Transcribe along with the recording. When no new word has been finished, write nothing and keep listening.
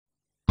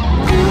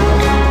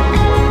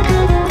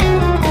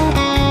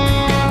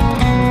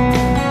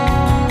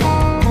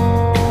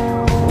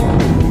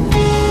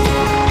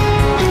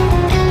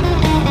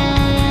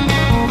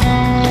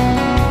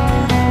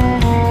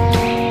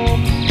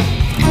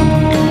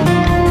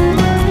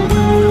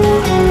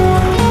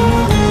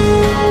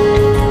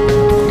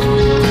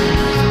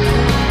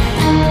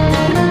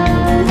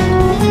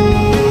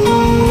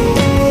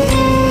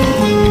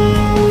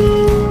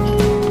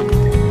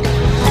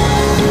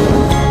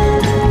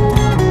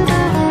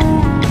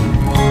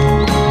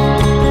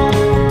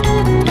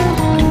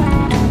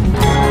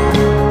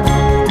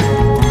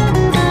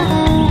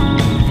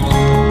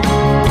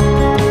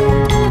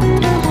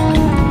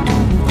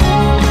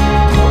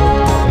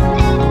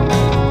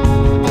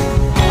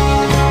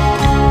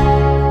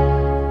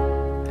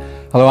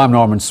Hello, I'm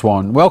Norman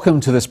Swan. Welcome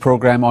to this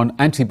program on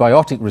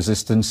antibiotic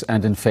resistance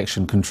and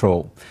infection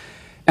control.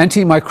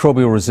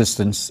 Antimicrobial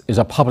resistance is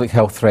a public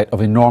health threat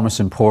of enormous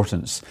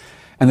importance,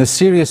 and the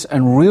serious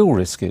and real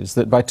risk is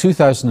that by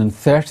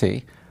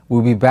 2030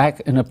 we'll be back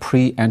in a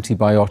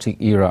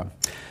pre-antibiotic era.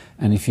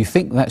 And if you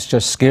think that's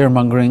just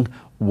scaremongering,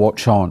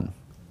 watch on.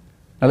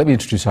 Now let me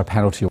introduce our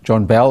panel to you.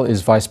 John Bell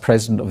is Vice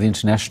President of the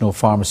International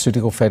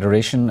Pharmaceutical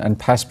Federation and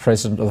past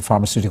President of the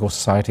Pharmaceutical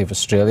Society of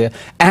Australia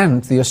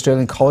and the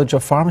Australian College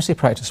of Pharmacy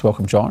Practice.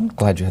 Welcome, John.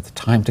 Glad you had the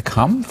time to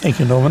come. Thank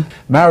you, Norman.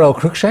 Marilyn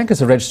Cruikshank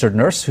is a registered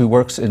nurse who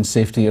works in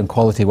safety and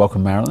quality.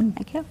 Welcome, Marilyn.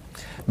 Thank you.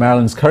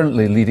 Marilyn's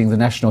currently leading the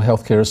National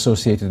Healthcare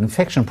Associated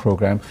Infection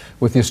Programme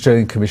with the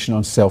Australian Commission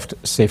on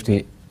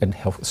Safety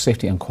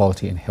and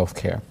Quality in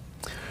Healthcare.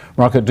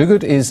 Margaret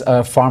Duguid is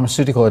a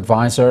pharmaceutical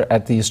advisor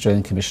at the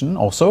Australian Commission.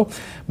 Also,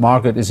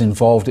 Margaret is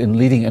involved in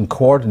leading and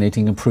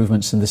coordinating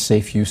improvements in the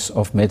safe use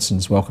of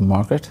medicines. Welcome,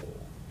 Margaret.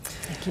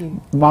 Thank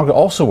you. Margaret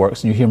also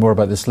works, and you'll hear more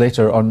about this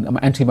later, on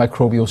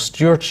antimicrobial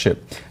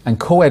stewardship and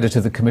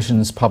co-edited the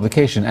Commission's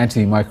publication,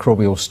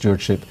 Antimicrobial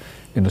Stewardship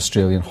in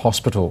Australian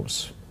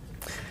Hospitals.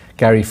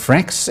 Gary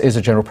Franks is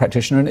a general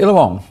practitioner in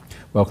Illawong.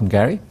 Welcome,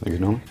 Gary. Thank you,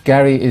 Norman.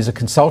 Gary is a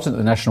consultant at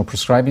the National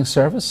Prescribing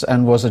Service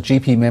and was a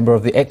GP member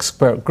of the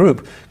expert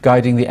group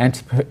guiding the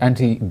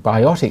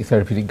antibiotic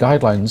therapeutic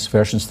guidelines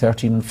versions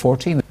 13 and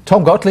 14.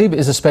 Tom Gottlieb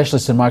is a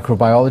specialist in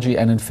microbiology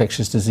and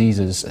infectious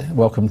diseases.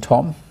 Welcome,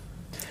 Tom.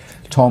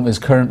 Tom is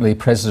currently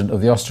President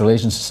of the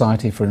Australasian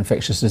Society for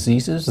Infectious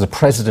Diseases, the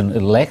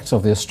President-elect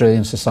of the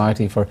Australian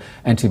Society for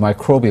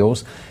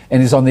Antimicrobials,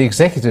 and is on the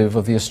executive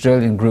of the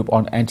Australian Group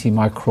on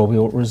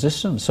Antimicrobial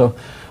Resistance. So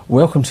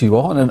welcome to you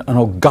all, and an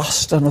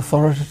august and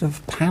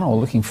authoritative panel.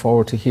 Looking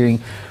forward to hearing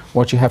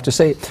what you have to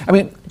say. I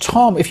mean,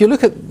 Tom, if you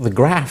look at the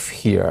graph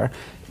here,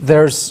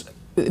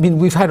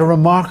 we've had a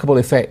remarkable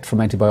effect from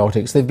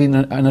antibiotics. They've been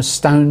an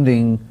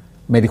astounding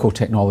medical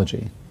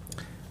technology.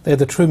 They're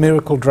the true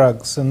miracle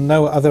drugs, and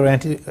no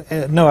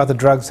other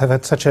drugs have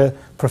had such a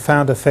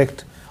profound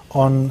effect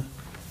on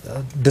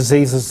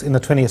diseases in the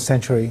 20th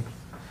century.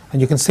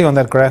 And you can see on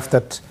that graph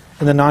that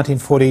in the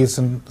 1940s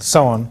and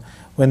so on,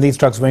 when these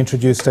drugs were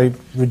introduced, they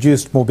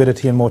reduced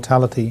morbidity and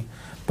mortality.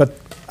 But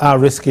our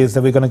risk is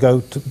that we're going to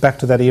go back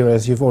to that era,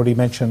 as you've already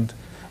mentioned,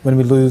 when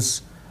we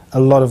lose a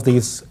lot of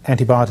these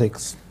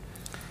antibiotics.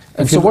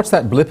 And so what's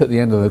that blip at the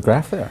end of the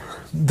graph there?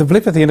 The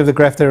blip at the end of the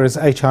graph there is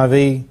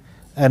HIV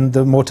and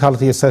the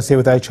mortality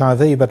associated with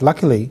HIV, but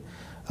luckily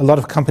a lot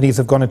of companies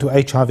have gone into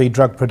HIV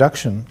drug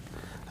production,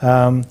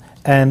 and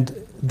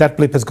that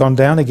blip has gone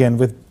down again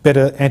with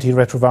better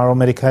antiretroviral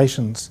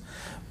medications.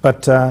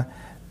 But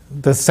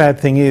the sad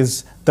thing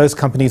is those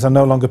companies are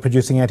no longer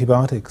producing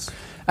antibiotics.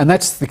 And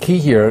that's the key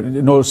here.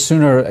 No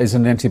sooner is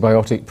an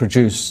antibiotic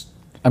produced,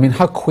 I mean,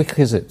 how quick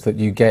is it that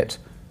you get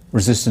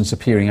resistance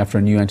appearing after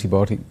a new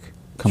antibiotic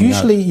coming out?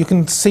 Usually you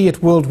can see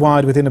it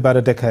worldwide within about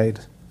a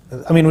decade.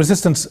 I mean,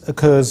 resistance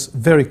occurs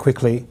very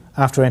quickly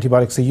after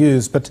antibiotics are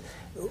used, but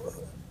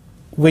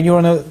when you're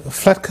on a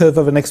flat curve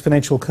of an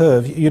exponential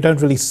curve, you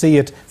don't really see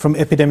it from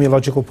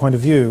epidemiological point of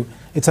view.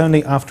 It's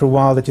only after a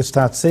while that you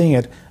start seeing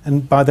it,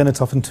 and by then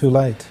it's often too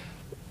late.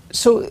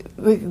 So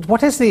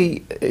what is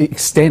the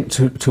extent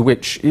to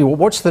which,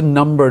 what's the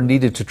number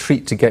needed to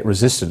treat to get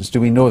resistance? Do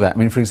we know that? I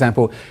mean, for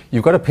example,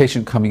 you've got a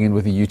patient coming in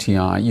with a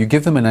UTI, you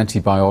give them an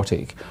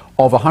antibiotic.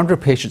 Of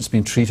 100 patients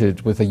being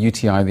treated with a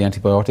UTI, the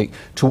antibiotic,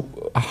 to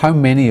how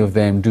many of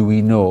them do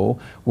we know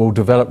will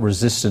develop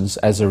resistance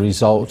as a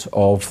result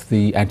of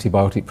the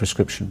antibiotic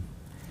prescription?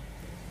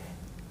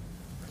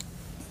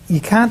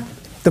 You can't,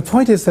 the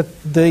point is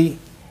that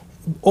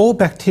all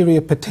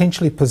bacteria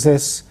potentially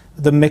possess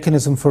the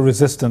mechanism for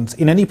resistance.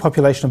 In any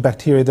population of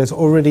bacteria, there's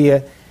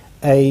already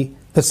a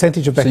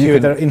percentage of bacteria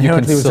that are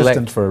inherently resistant. You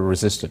select for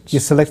resistance. You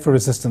select for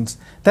resistance.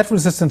 That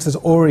resistance is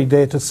already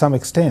there to some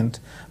extent,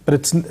 but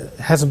it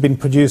hasn't been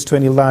produced to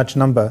any large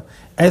number.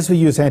 As we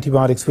use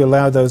antibiotics, we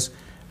allow those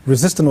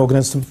resistant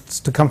organisms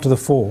to come to the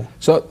fore.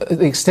 So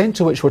the extent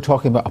to which we're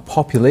talking about a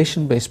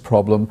population-based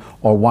problem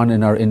or one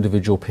in our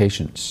individual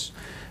patients,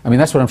 I mean,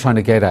 that's what I'm trying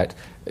to get at.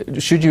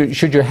 Should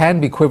your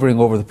hand be quivering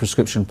over the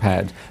prescription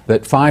pad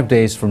that 5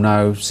 days from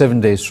now,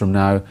 7 days from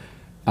now,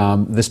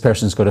 this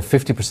person's got a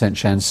 50%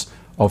 chance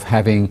of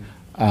having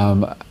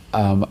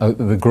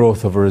the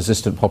growth of a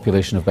resistant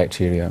population of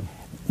bacteria?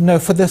 No,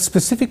 for the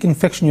specific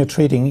infection you're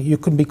treating, you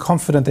can be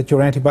confident that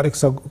your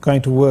antibiotics are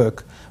going to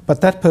work,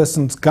 but that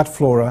person's gut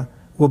flora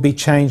will be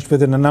changed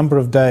within a number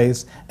of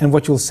days, and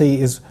what you'll see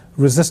is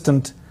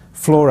resistant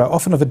flora,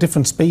 often of a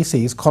different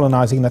species,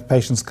 colonizing that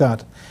patient's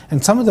gut.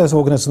 And some of those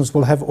organisms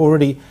will have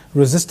already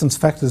resistance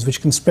factors which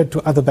can spread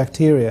to other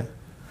bacteria.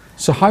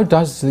 So how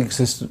does the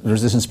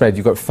resistance spread?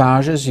 You've got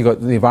phages, you've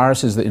got the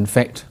viruses that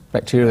infect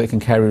bacteria that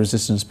can carry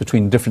resistance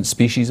between different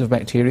species of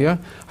bacteria.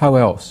 How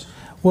else?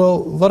 Well,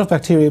 a lot of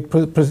bacteria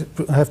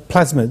have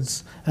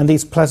plasmids, and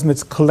these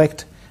plasmids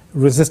collect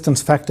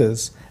resistance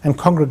factors and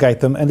congregate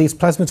them, and these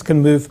plasmids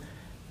can move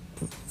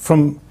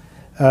from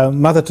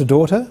mother to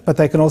daughter, but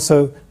they can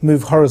also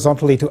move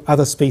horizontally to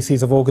other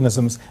species of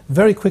organisms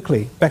very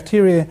quickly.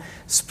 Bacteria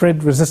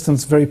spread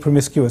resistance very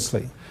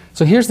promiscuously.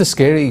 So here's the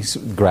scary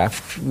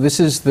graph. This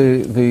is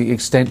the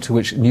extent to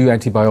which new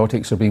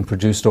antibiotics are being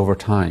produced over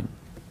time.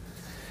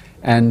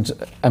 And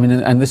I mean,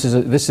 and this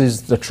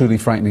is the truly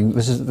frightening.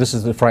 This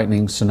is the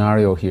frightening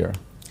scenario here.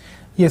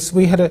 Yes,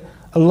 we had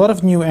a lot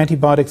of new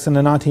antibiotics in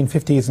the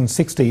 1950s and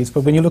 60s,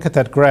 but when you look at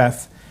that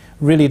graph,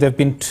 really there have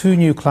been 2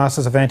 new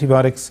classes of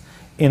antibiotics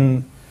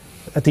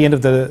at the end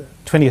of the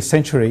 20th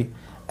century,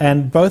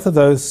 and both of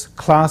those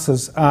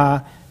classes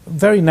are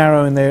very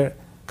narrow in their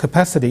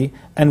capacity,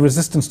 and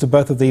resistance to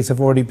both of these have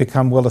already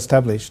become well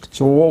established.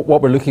 So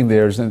what we're looking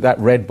there is that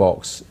red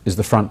box is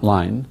the front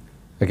line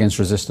against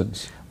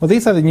resistance. Well,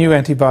 these are the new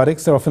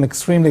antibiotics. They're often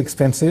extremely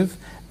expensive,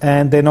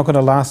 and they're not going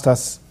to last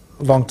us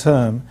long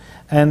term.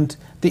 And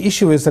the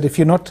issue is that if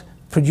you're not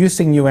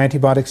producing new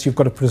antibiotics, you've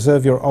got to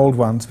preserve your old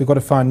ones. We've got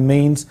to find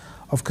means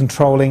of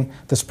controlling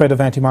the spread of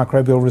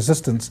antimicrobial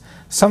resistance.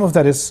 Some of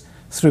that is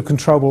through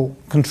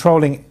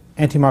controlling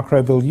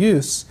antimicrobial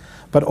use,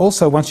 but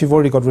also once you've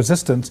already got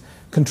resistance,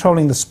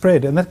 controlling the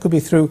spread. And that could be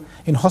through,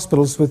 in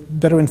hospitals, with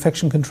better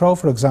infection control,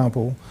 for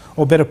example,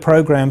 or better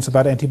programs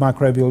about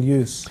antimicrobial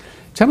use.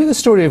 Tell me the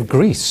story of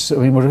Greece. I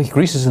mean,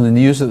 Greece is in the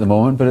news at the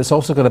moment, but it's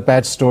also got a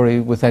bad story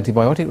with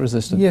antibiotic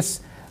resistance.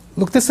 Yes.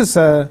 Look, this is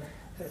an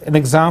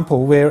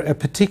example where a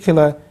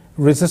particular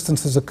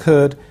resistance has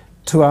occurred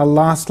to our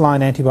last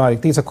line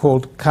antibiotic. These are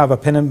called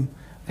carbapenem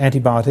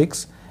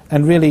antibiotics,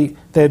 and really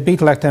they're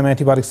beta-lactam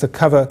antibiotics that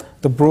cover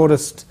the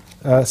broadest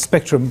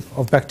spectrum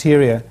of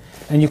bacteria.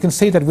 And you can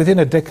see that within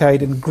a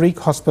decade in Greek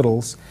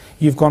hospitals,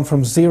 you've gone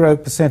from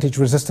 0%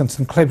 resistance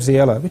in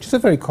Klebsiella, which is a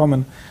very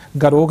common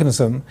gut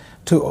organism,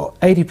 to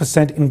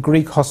 80% in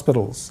Greek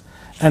hospitals.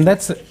 And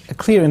that's a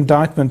clear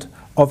indictment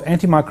of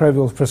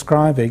antimicrobial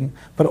prescribing,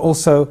 but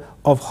also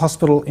of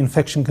hospital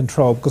infection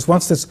control. Because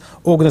once this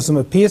organism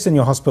appears in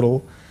your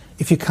hospital,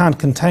 if you can't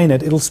contain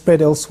it, it'll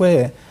spread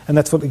elsewhere. And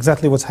that's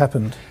exactly what's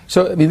happened.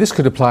 So, I mean, this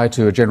could apply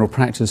to a general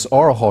practice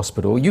or a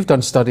hospital. You've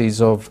done studies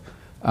of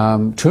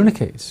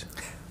tourniquets.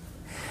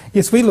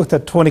 Yes, we looked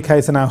at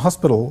tourniquets in our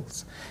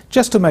hospitals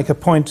just to make a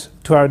point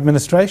to our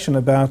administration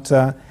about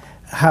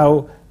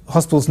how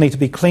hospitals need to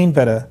be cleaned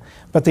better.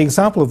 But the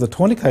example of the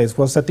tourniquets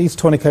was that these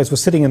tourniquets were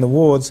sitting in the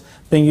wards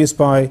being used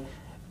by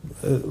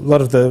a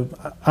lot of the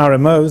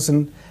RMOs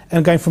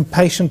and going from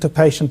patient to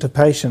patient to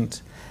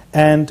patient.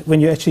 And when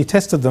you actually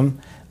tested them,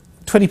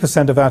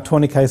 20% of our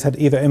tourniquets had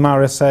either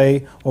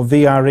MRSA or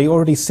VRE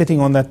already sitting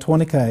on that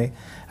tourniquet.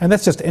 And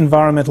that's just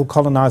environmental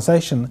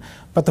colonisation.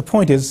 But the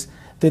point is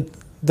that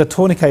the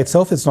tourniquet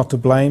itself is not to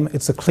blame.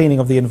 It's the cleaning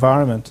of the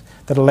environment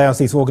that allows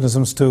these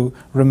organisms to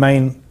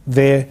remain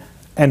there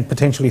and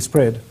potentially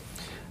spread.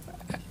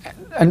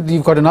 And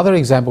you've got another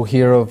example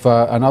here of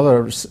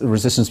another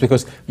resistance,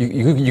 because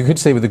you could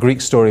say with the Greek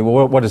story,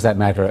 well, what does that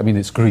matter? I mean,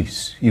 it's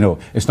Greece, you know,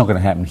 it's not going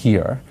to happen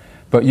here.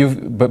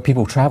 But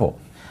people travel.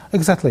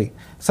 Exactly.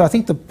 So I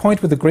think the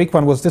point with the Greek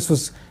one was this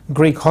was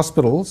Greek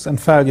hospitals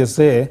and failures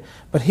there.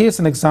 But here's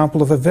an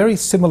example of a very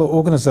similar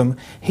organism.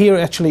 Here,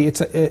 actually,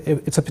 it's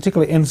a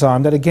particular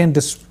enzyme that again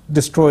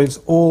destroys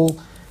all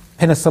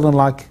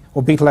penicillin-like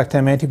or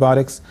beta-lactam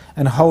antibiotics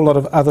and a whole lot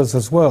of others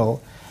as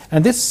well.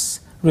 And this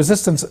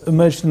resistance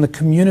emerged in the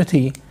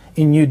community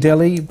in New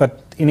Delhi,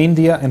 but in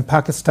India and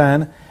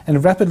Pakistan,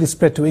 and rapidly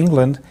spread to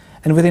England.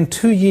 And within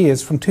 2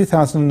 years, from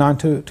 2009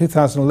 to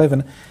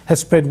 2011,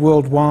 has spread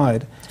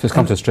worldwide. So it's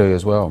come to Australia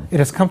as well. It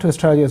has come to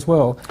Australia as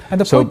well.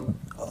 And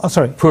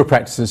poor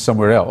practices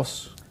somewhere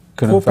else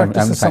can poor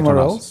practices somewhere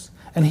else.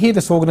 And here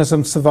this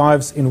organism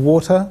survives in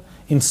water,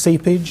 in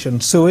seepage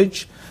and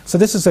sewage. So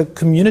this is a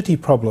community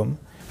problem.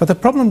 But the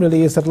problem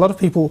really is that a lot of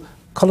people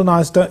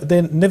colonise,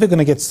 they're never going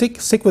to get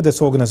sick with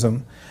this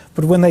organism.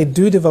 But when they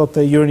do develop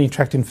their urinary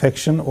tract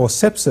infection or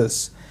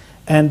sepsis,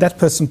 and that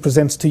person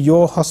presents to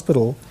your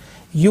hospital,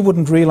 you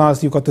wouldn't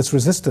realise you've got this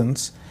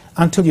resistance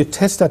until you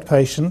test that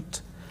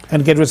patient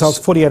and get results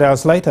 48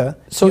 hours later.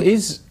 So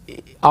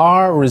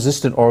are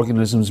resistant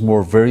organisms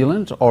more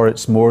virulent, or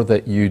it's more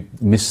that you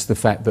miss the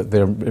fact that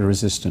they're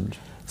resistant?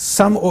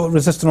 Some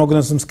resistant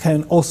organisms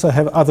can also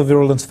have other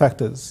virulence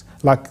factors,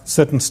 like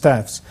certain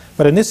staph.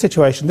 But in this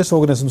situation, this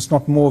organism is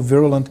not more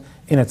virulent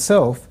in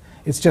itself.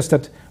 It's just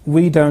that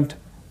we don't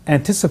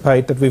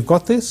anticipate that we've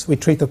got this. We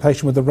treat the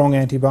patient with the wrong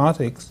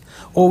antibiotics,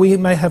 or we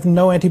may have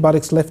no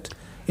antibiotics left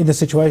in the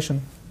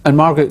situation. And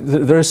Margaret,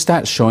 there are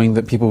stats showing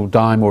that people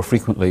die more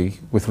frequently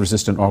with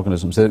resistant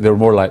organisms. They're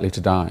more likely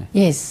to die.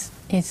 Yes,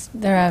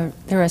 there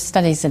are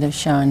studies that have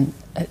shown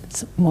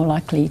it's more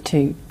likely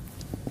to,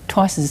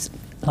 twice as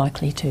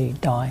likely to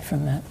die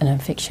from an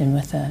infection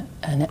with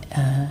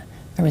a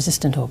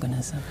resistant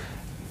organism.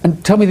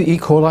 And tell me the E.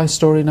 coli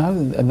story now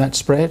and that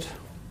spread.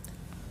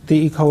 The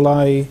E.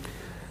 coli...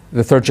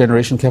 The third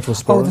generation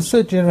cephalosporins? Oh, the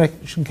third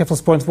generation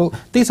cephalosporins. Well,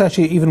 these are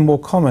actually even more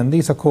common.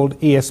 These are called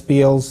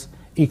ESBLs,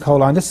 E.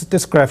 coli. And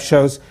this graph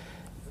shows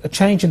a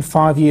change in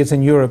 5 years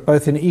in Europe,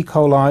 both in E.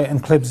 coli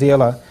and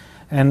Klebsiella.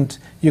 And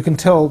you can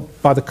tell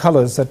by the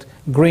colours that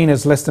green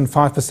is less than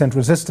 5%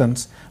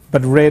 resistance,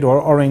 but red or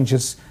orange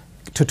is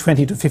to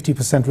 20 to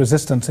 50%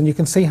 resistance. And you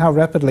can see how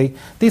rapidly,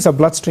 these are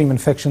bloodstream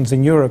infections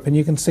in Europe, and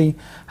you can see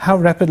how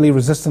rapidly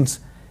resistance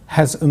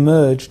has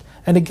emerged.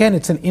 And again,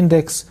 it's an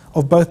index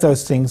of both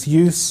those things,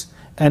 use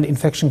and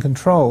infection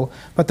control.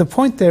 But the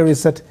point there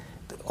is that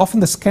often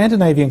the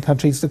Scandinavian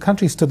countries, the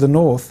countries to the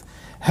north,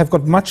 have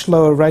got much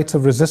lower rates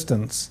of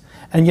resistance.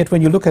 And yet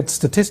when you look at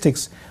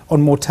statistics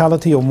on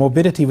mortality or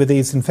morbidity with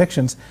these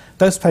infections,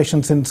 those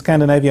patients in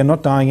Scandinavia are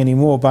not dying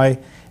anymore by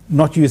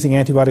not using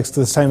antibiotics to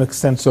the same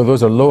extent. So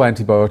those are low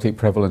antibiotic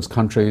prevalence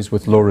countries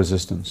with low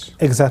resistance.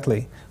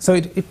 Exactly. So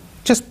it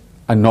just...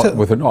 And not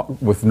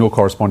with no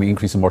corresponding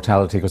increase in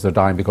mortality because they're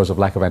dying because of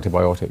lack of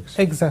antibiotics.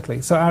 Exactly.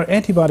 So our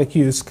antibiotic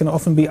use can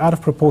often be out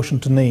of proportion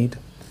to need.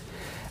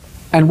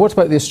 And what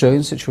about the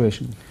Australian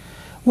situation?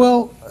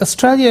 Well,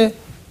 Australia,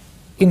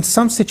 in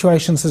some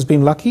situations, has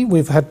been lucky.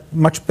 We've had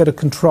much better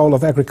control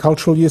of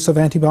agricultural use of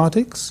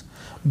antibiotics,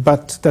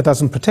 but that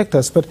doesn't protect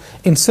us. But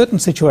in certain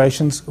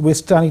situations, we're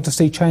starting to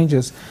see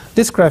changes.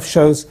 This graph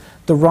shows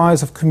the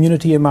rise of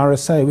community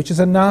MRSA, which is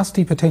a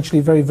nasty,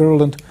 potentially very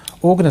virulent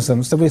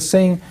organisms that we're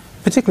seeing,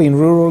 particularly in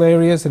rural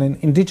areas and in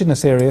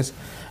indigenous areas.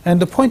 And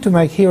the point to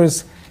make here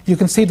is you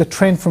can see the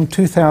trend from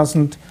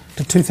 2000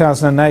 to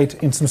 2008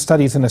 in some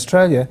studies in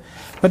Australia.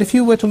 But if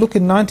you were to look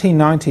in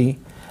 1990,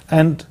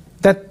 and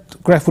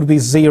that graph would be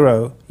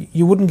 0,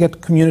 you wouldn't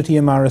get community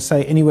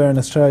MRSA anywhere in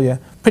Australia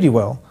pretty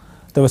well.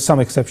 There were some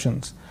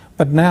exceptions.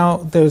 But now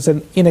there's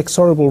an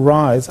inexorable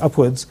rise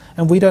upwards,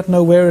 and we don't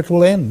know where it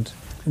will end.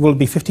 Will it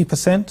be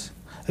 50%?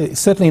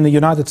 Certainly in the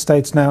United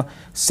States now,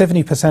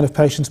 70% of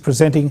patients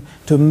presenting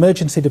to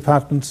emergency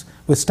departments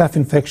with staph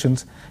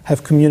infections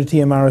have community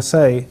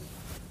MRSA.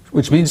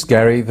 Which means,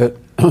 Gary, that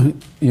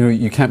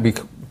you can't be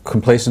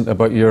complacent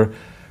about your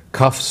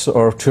cuffs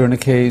or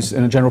tourniquets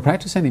in a general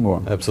practice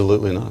anymore.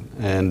 Absolutely not.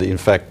 And in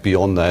fact,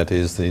 beyond that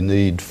is the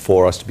need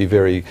for us to be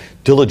very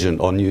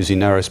diligent on using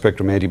narrow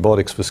spectrum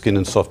antibiotics for skin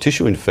and soft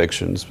tissue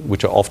infections,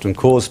 which are often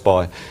caused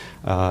by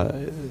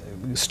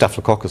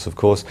Staphylococcus, of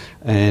course,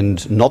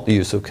 and not the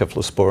use of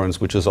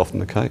cephalosporins, which is often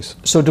the case.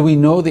 So do we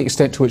know the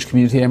extent to which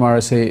community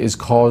MRSA is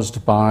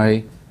caused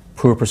by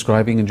poor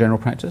prescribing in general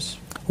practice?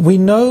 We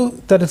know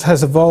that it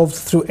has evolved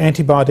through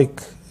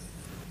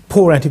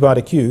poor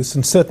antibiotic use.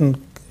 In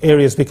certain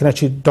areas we can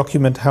actually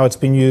document how it's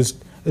been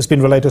used. It's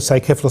been related to, say,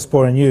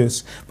 cephalosporin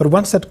use. But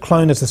once that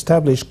clone is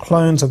established,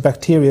 clones of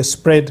bacteria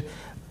spread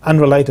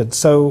unrelated.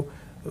 So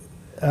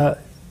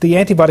the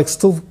antibiotics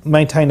still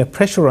maintain a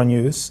pressure on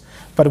use,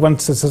 but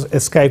once it's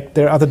escaped,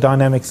 there are other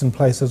dynamics in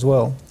place as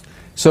well.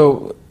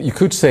 So you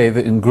could say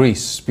that in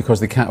Greece,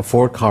 because they can't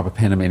afford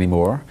carbapenem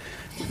anymore,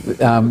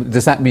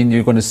 does that mean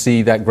you're going to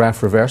see that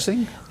graph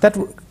reversing? That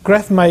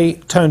graph may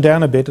tone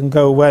down a bit and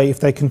go away if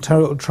they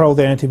control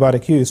their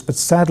antibiotic use, but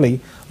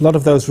sadly, a lot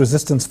of those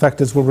resistance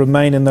factors will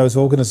remain in those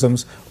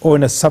organisms or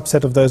in a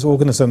subset of those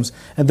organisms.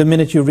 And the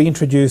minute you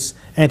reintroduce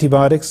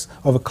antibiotics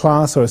of a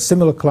class or a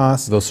similar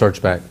class, they'll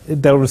surge back.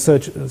 They'll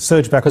surge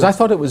back. Because I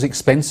thought it was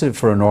expensive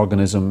for an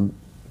organism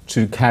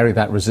to carry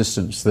that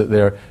resistance, that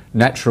their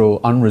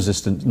natural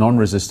unresistant,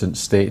 non-resistant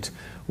state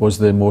was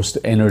the most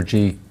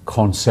energy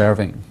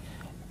conserving.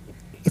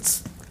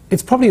 It's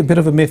probably a bit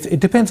of a myth. It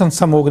depends on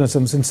some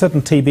organisms. In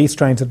certain TB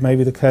strains it may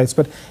be the case,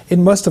 but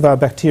in most of our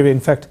bacteria,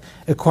 in fact,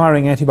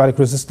 acquiring antibiotic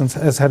resistance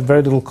has had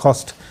very little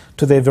cost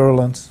to their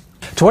virulence.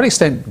 To what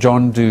extent,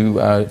 John,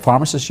 do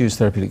pharmacists use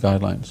therapeutic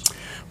guidelines?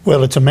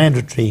 Well, it's a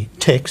mandatory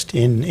text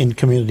in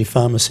community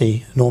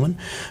pharmacy, Norman.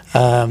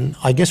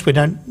 I guess we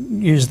don't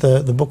use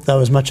the book, though,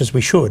 as much as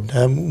we should.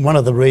 One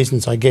of the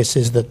reasons, I guess,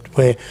 is that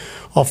we're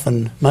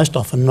most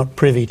often not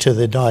privy to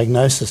the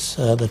diagnosis,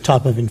 the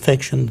type of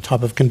infection, the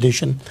type of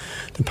condition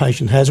the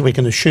patient has. We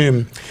can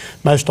assume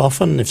most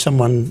often if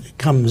someone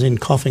comes in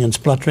coughing and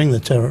spluttering,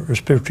 that's a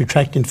respiratory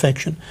tract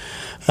infection.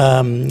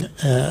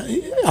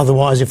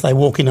 Otherwise, if they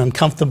walk in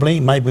uncomfortably,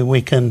 maybe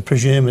we can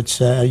presume it's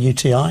a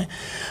UTI.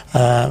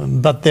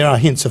 But there are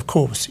hints, of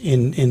course,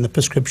 in the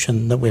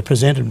prescription that we're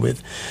presented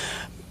with.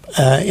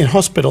 In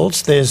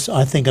hospitals, there's,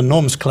 I think,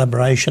 enormous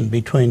collaboration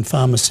between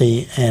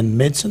pharmacy and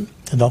medicine,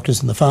 the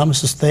doctors and the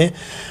pharmacists there.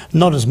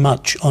 Not as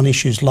much on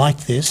issues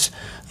like this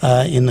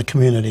in the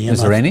community.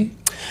 Is there any?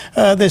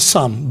 There's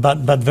some,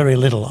 but very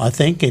little, I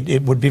think.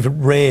 It would be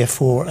rare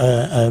for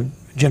a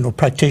general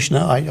practitioner,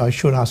 I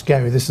should ask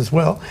Gary this as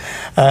well,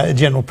 a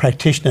general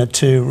practitioner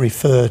to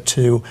refer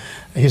to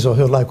his or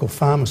her local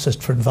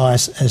pharmacist for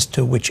advice as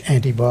to which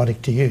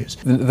antibiotic to use.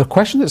 The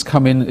question that's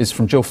come in is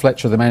from Jill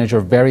Fletcher, the manager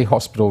of Berry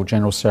Hospital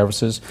General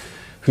Services,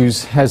 who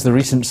has the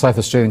recent South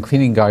Australian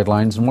cleaning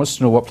guidelines and wants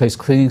to know what place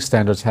cleaning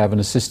standards have in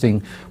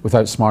assisting with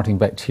outsmarting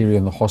bacteria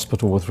in the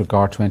hospital with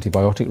regard to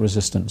antibiotic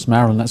resistance.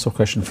 Marilyn, that's a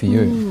question for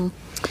you.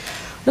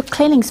 Look,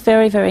 cleaning is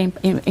very, very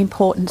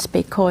important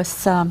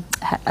because,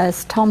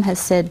 as Tom has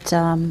said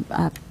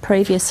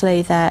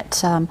previously,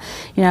 that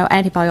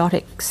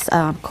antibiotics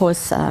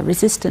cause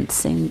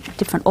resistance in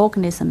different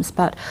organisms,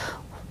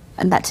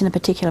 and that's in a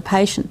particular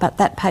patient. But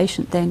that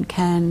patient then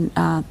can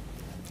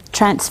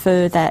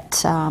transfer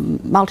that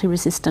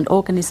multi-resistant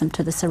organism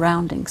to the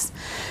surroundings.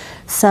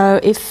 So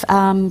if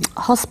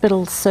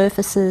hospital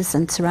surfaces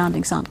and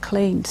surroundings aren't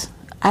cleaned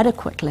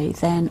adequately,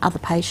 then other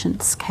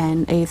patients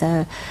can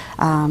either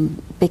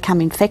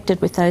become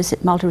infected with those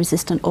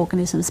multi-resistant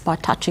organisms by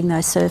touching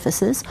those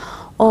surfaces,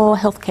 or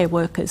healthcare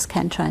workers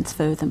can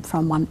transfer them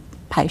from one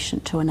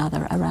patient to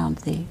another around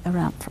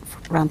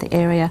the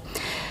area.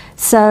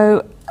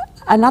 So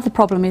another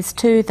problem is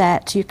too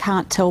that you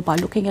can't tell by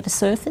looking at a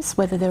surface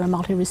whether there are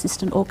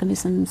multi-resistant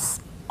organisms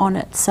on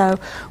it. So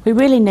we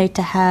really need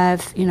to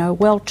have, you know,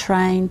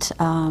 well-trained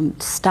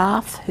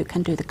staff who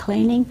can do the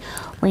cleaning.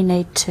 We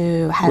need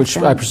to have Which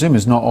I presume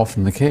is not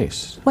often the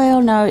case. Well,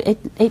 no,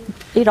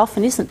 it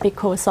often isn't,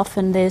 because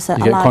often there's a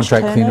large turnover. You get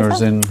contract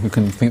cleaners in who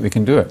can think they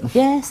can do it.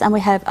 Yes, and we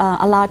have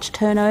a large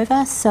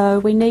turnover, so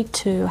we need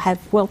to have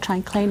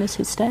well-trained cleaners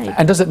who stay.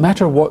 And does it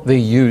matter what they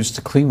use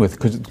to clean with?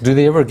 Do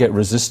they ever get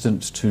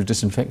resistant to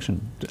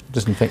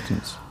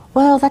disinfectants?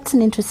 Well, that's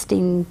an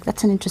interesting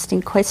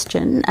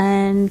question,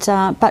 and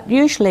but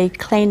usually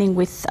cleaning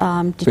with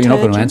detergents. But you're not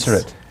going to answer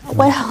it.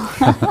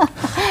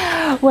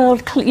 Well,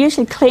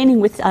 usually cleaning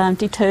with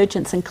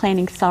detergents and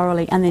cleaning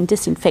thoroughly, and then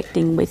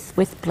disinfecting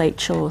with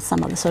bleach or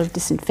some other sort of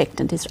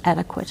disinfectant is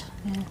adequate.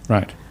 Yeah.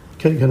 Right.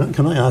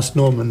 Can I ask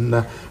Norman,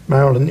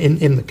 Marilyn,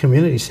 in the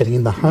community setting,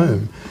 in the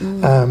home,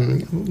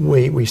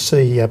 we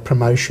see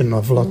promotion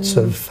of lots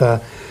of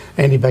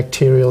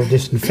antibacterial,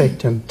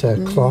 disinfectant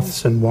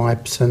cloths and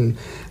wipes and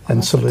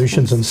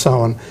solutions and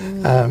so on.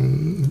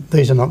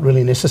 These are not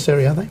really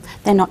necessary, are they?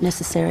 They're not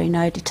necessary,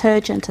 no.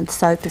 Detergent and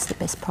soap is the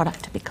best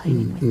product to be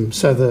cleaning with.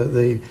 So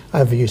the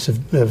overuse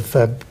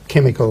of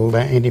chemical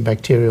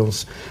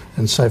antibacterials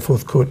and so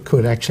forth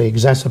could actually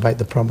exacerbate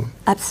the problem.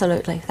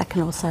 Absolutely. That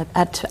can also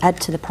add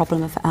to the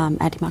problem of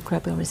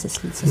antimicrobial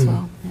resistance as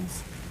well.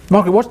 Yes.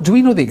 Margaret, do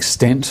we know the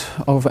extent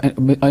of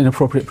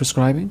inappropriate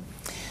prescribing?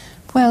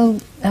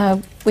 Well,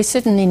 we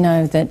certainly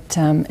know that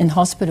in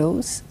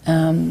hospitals,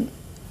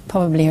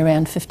 probably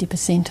around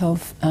 50%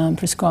 of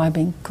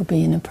prescribing could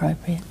be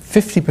inappropriate.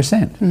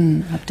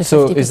 50%? Up to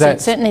so 50%. Is that,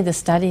 certainly the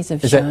studies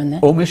have is shown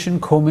that. Omission,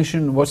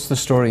 commission? What's the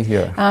story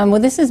here? Well,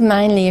 this is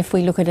mainly if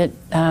we look at it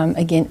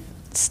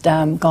against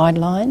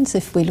guidelines.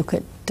 If we look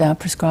at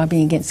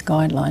prescribing against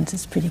guidelines,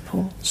 it's pretty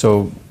poor.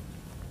 So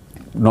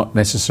not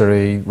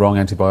necessary, wrong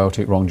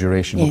antibiotic, wrong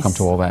duration. Yes. We'll come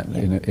to all that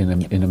Yep.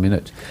 in a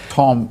minute.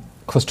 Tom,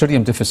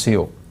 Clostridium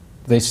difficile.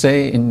 They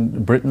say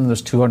in Britain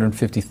there's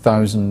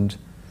 250,000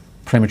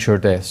 premature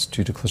deaths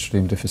due to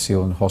Clostridium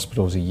difficile in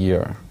hospitals a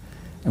year.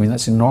 I mean,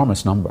 that's an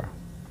enormous number.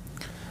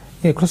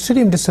 Yeah,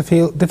 Clostridium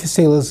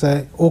difficile is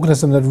an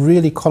organism that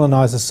really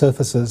colonises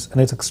surfaces, and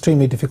it's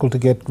extremely difficult to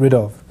get rid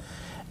of.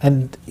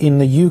 And in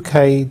the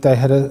UK, they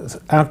had an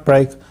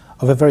outbreak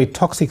of a very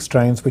toxic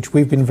strains, which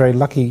we've been very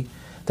lucky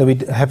that we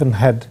haven't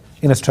had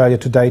in Australia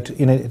to date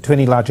to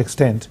any large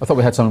extent. I thought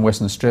we had some in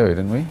Western Australia,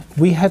 didn't we?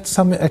 We had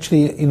some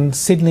actually in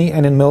Sydney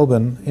and in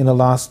Melbourne in the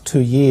last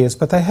 2 years,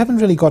 but they haven't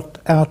really got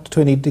out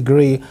to any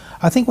degree.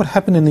 I think what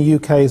happened in the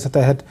UK is that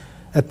they had,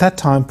 at that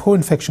time, poor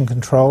infection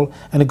control,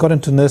 and it got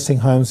into nursing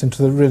homes,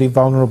 into the really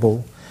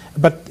vulnerable.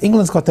 But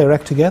England's got their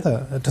act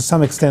together. To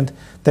some extent,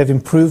 they've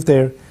improved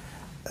their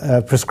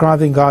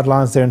prescribing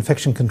guidelines, their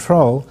infection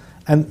control,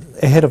 and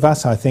ahead of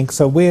us, I think.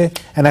 So we're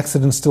an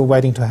accident still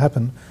waiting to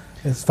happen,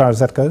 as far as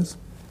that goes.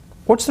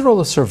 What's the role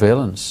of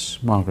surveillance,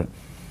 Margaret?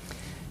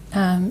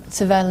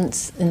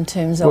 Surveillance in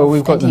terms of Well,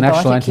 we've got the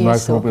National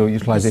Antimicrobial Antimicrobial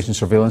Utilisation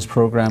Surveillance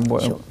Programme.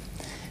 Sure.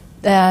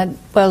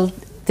 Well,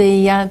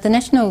 the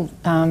National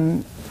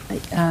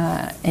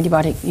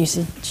Antibiotic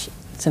Usage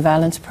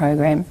Surveillance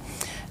Program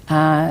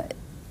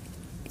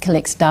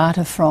collects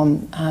data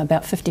from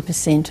about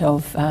 50%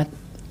 of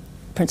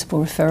principal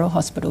referral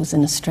hospitals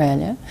in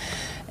Australia.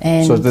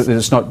 And so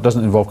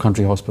doesn't involve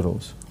country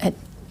hospitals?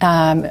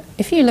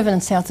 If you live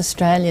in South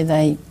Australia,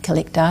 they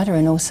collect data,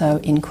 and also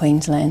in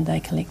Queensland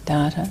they collect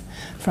data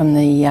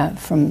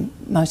from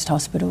most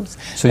hospitals.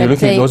 So you're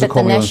looking at those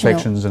nosocomial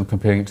infections and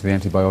comparing it to the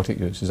antibiotic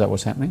use. Is that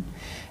what's happening?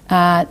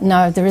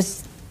 No, there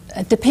is.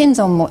 It depends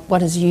on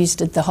what is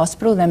used at the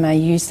hospital. They may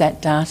use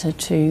that data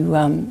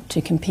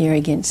to compare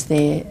against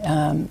their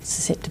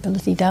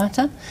susceptibility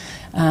data,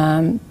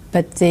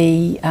 but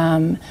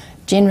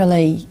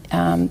generally,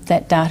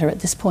 that data at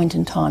this point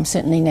in time,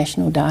 certainly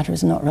national data,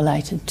 is not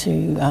related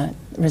to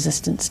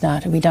resistance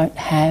data. We don't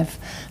have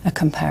a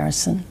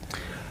comparison.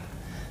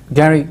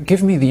 Gary,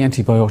 give me the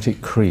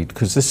antibiotic creed,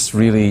 because this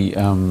really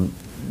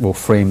will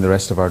frame the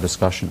rest of our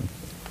discussion.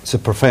 It's a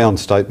profound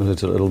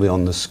statement. It'll be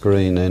on the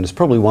screen, and it's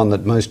probably one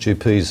that most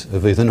GPs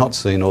have either not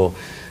seen or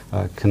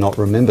cannot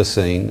remember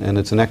seeing, and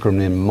it's an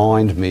acronym,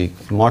 MIND-ME.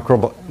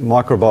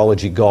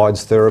 Microbiology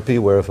guides therapy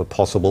wherever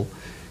possible.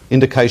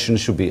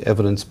 Indications should be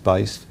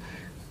evidence-based,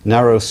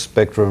 narrow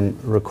spectrum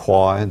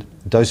required,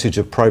 dosage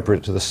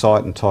appropriate to the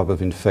site and type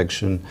of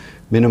infection,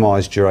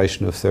 minimise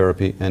duration of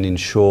therapy, and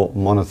ensure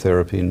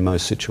monotherapy in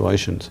most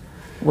situations.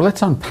 Well,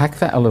 let's unpack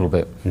that a little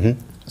bit.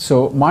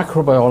 So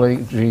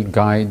microbiology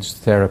guides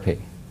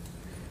therapy.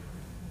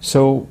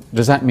 So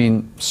does that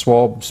mean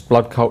swabs,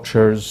 blood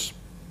cultures,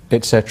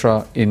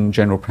 etc., in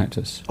general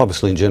practice?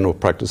 Obviously, in general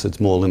practice, it's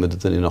more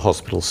limited than in a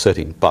hospital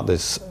setting, but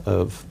there's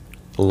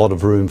a lot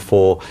of room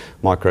for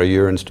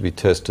microurines to be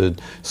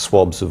tested,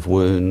 swabs of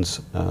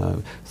wounds,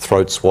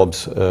 throat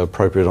swabs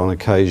appropriate on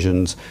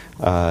occasions,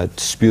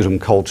 sputum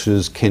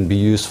cultures can be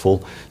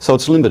useful. So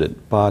it's limited,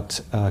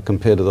 but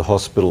compared to the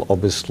hospital,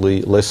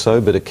 obviously less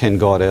so, but it can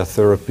guide our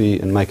therapy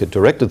and make it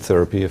directed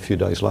therapy a few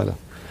days later.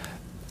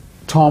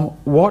 Tom,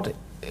 what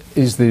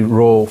is the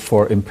role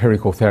for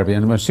empirical therapy?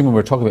 And I'm assuming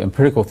we're talking about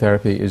empirical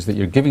therapy is that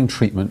you're giving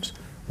treatment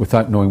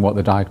without knowing what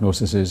the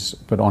diagnosis is,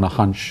 but on a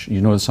hunch,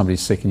 you know that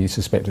somebody's sick and you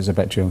suspect it's a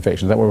bacterial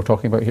infection. Is that what we're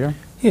talking about here?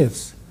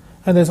 Yes,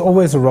 and there's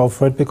always a role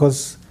for it,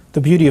 because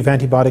the beauty of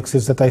antibiotics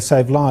is that they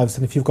save lives,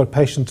 and if you've got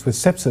patients with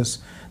sepsis,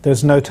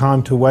 there's no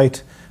time to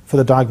wait for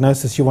the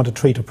diagnosis you want to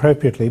treat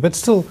appropriately. But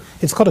still,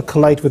 it's got to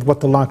collate with what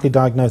the likely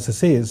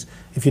diagnosis is.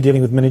 If you're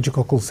dealing with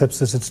meningococcal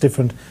sepsis, it's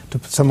different to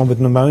someone with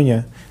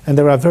pneumonia. And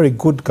there are very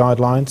good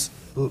guidelines,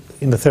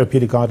 in the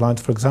therapeutic guidelines,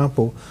 for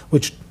example,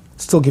 which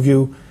still give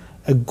you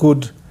a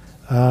good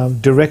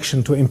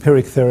direction to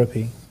empiric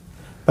therapy.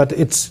 But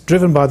it's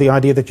driven by the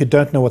idea that you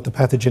don't know what the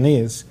pathogen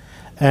is.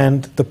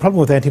 And the problem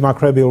with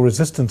antimicrobial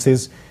resistance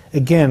is,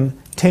 again,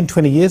 10,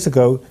 20 years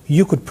ago,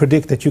 you could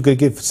predict that you could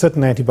give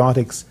certain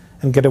antibiotics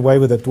and get away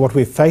with it. What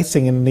we're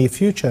facing in the near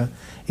future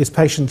is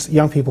patients,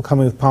 young people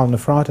coming with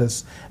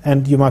pyelonephritis,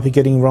 and you might be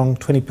getting wrong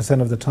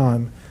 20% of the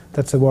time.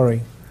 That's a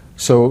worry.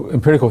 So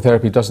empirical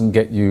therapy doesn't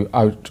get you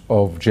out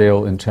of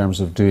jail in terms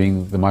of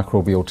doing the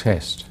microbial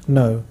test?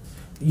 No.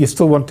 You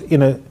still want, in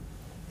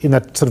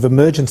that sort of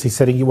emergency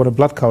setting, you want a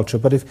blood culture.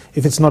 But if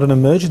it's not an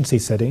emergency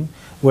setting,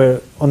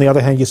 where, on the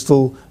other hand, you're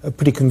still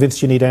pretty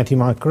convinced you need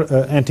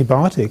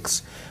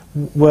antibiotics,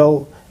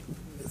 well,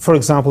 for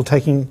example,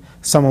 taking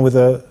someone with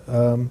a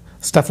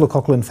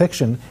staphylococcal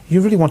infection,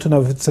 you really want to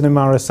know if it's an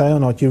MRSA or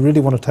not. You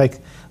really want to take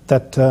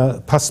that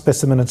pus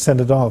specimen and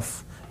send it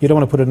off. You don't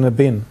want to put it in a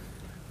bin.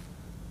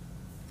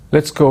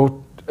 Let's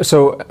go.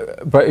 So,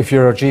 but if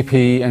you're a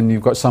GP and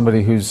you've got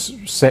somebody who's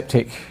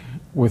septic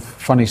with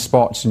funny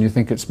spots and you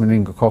think it's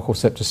meningococcal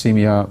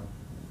septicemia,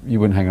 you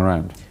wouldn't hang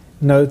around?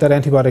 No, that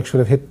antibiotic should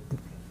have hit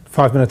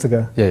 5 minutes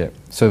ago. Yeah.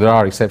 So there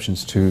are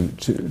exceptions to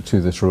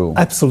this rule.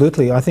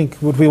 Absolutely. I think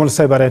what we want to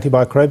say about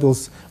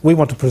antimicrobials, we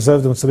want to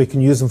preserve them so we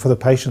can use them for the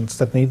patients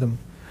that need them.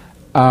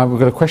 We've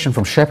got a question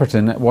from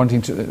Shepperton,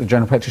 a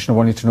general practitioner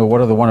wanting to know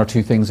what are the one or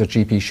two things a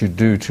GP should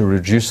do to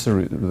reduce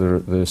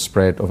the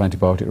spread of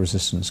antibiotic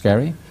resistance.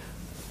 Gary?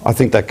 I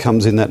think that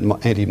comes in that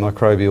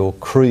antimicrobial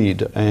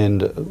creed,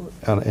 and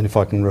if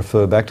I can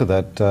refer back to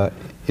that,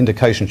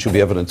 indication should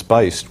be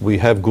evidence-based. We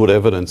have good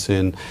evidence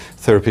in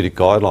therapeutic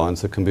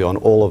guidelines that can be on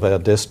all of our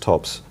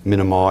desktops,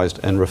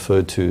 minimised and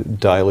referred to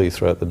daily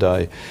throughout the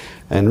day.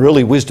 And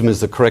really, wisdom is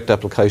the correct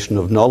application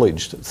of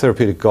knowledge.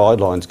 Therapeutic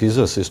guidelines gives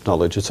us this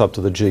knowledge. It's up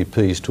to the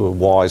GPs to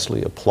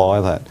wisely apply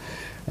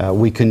that.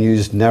 We can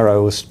use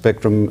narrow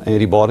spectrum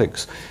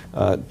antibiotics.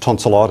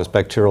 Tonsillitis,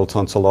 bacterial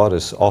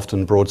tonsillitis,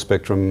 often broad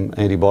spectrum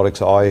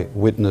antibiotics. I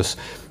witness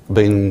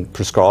being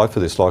prescribed for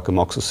this, like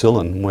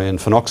amoxicillin, when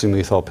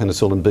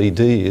phenoxymethylpenicillin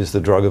BD is the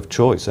drug of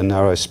choice, a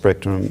narrow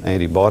spectrum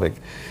antibiotic.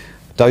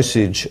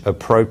 Dosage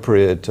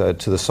appropriate to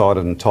the site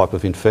and type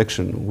of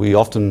infection.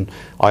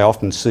 I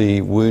often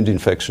see wound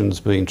infections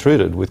being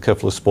treated with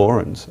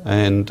cephalosporins,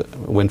 and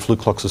when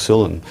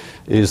flucloxacillin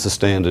is the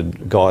standard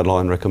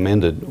guideline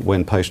recommended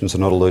when patients are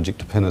not allergic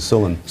to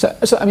penicillin.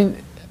 So I mean,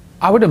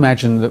 I would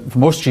imagine that for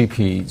most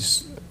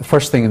GPs, the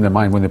first thing in their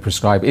mind when they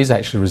prescribe is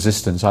actually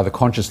resistance, either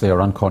consciously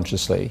or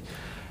unconsciously.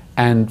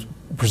 And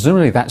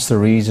presumably that's the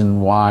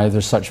reason why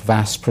there's such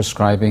vast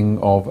prescribing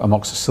of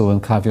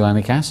amoxicillin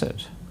clavulanic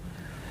acid.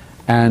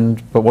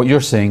 But what you're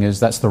saying is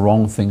that's the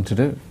wrong thing to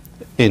do.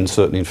 In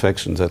certain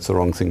infections, that's the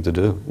wrong thing to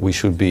do. We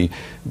should be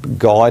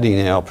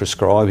guiding our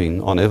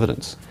prescribing on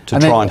evidence to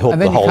try and help the whole lot.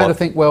 And then you kind of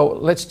think, well,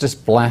 let's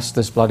just blast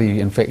this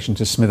bloody infection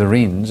to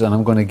smithereens, and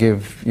I'm going to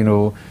give,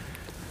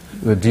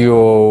 the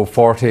Dio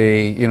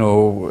Forte,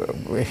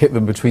 hit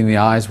them between the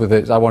eyes with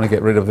it. I want to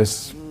get rid of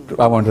this.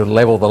 I want to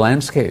level the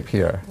landscape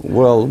here.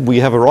 Well, we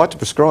have a right to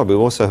prescribe. We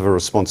also have a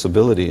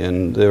responsibility,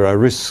 and there are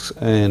risks.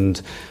 And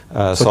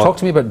so talk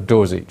to me about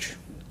dosage.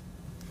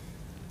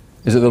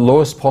 Is it the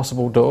lowest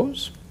possible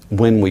dose?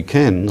 When we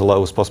can, the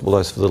lowest possible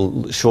dose for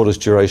the shortest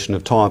duration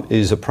of time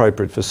is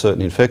appropriate for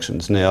certain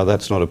infections. Now,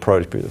 that's not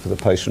appropriate for the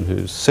patient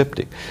who's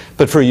septic.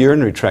 But for a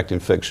urinary tract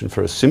infection,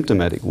 for a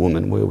symptomatic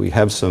woman where we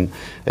have some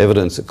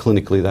evidence that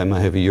clinically they may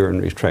have a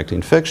urinary tract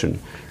infection,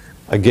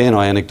 again,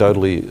 I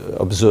anecdotally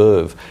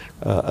observe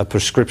a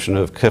prescription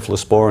of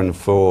cephalosporin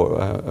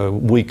for a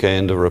week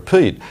and a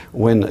repeat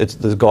when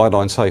the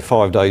guidelines say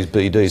 5 days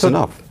BD is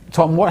enough.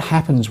 Tom, what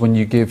happens when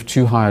you give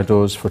too high a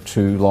dose for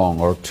too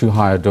long, or too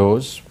high a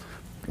dose?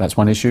 That's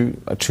one issue.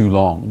 Too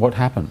long. What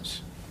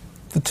happens?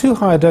 The too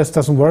high a dose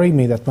doesn't worry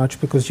me that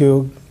much because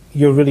you're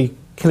really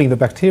killing the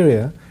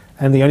bacteria,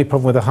 and the only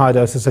problem with a high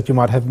dose is that you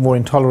might have more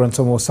intolerance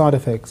or more side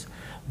effects.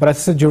 But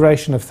it's the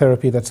duration of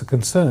therapy that's a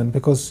concern,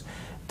 because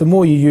the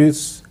more you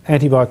use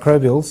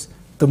antimicrobials,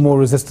 the more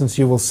resistance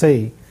you will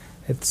see.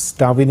 It's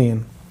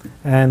Darwinian.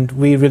 And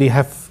we really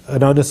have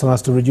an onus on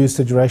us to reduce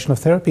the duration of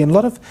therapy. And a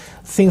lot of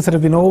things that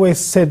have been always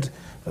said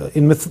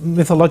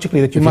mythologically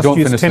that you must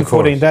use 10,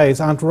 14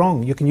 days aren't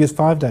wrong. You can use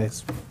 5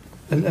 days.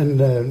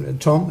 And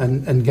Tom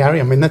and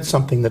Gary, I mean, that's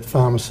something that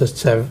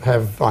pharmacists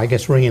have I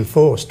guess,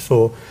 reinforced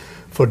for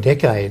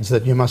decades,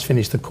 that you must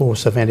finish the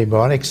course of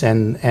antibiotics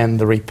and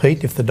the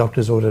repeat if the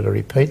doctor's ordered a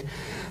repeat.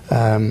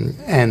 I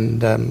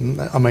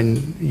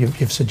mean,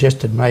 you've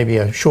suggested maybe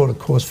a shorter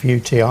course for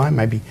UTI,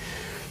 maybe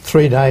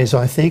 3 days,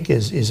 I think,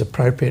 is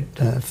appropriate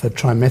for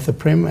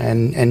trimethoprim,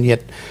 and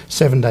yet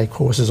 7-day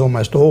course is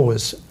almost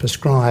always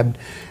prescribed,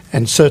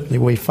 and certainly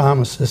we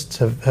pharmacists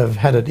have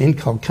had it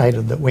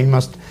inculcated that we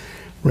must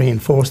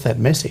reinforce that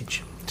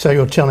message. So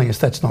you're telling us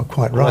that's not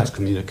quite right. Well, that's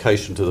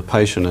communication to the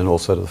patient and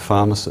also to the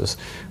pharmacist.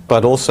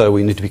 But also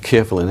we need to be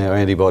careful in our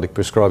antibiotic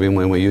prescribing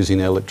when we're using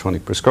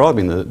electronic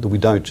prescribing, that we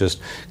don't just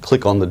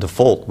click on the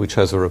default which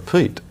has a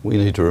repeat. We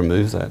need to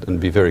remove that and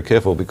be very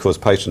careful, because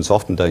patients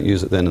often don't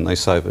use it then and they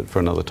save it for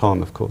another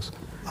time, of course.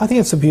 I think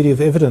it's the beauty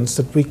of evidence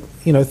that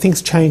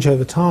things change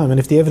over time, and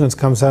if the evidence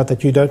comes out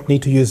that you don't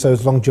need to use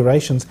those long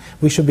durations,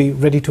 we should be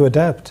ready to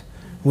adapt.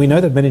 We know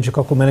that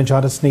meningococcal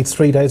meningitis needs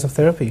 3 days of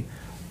therapy.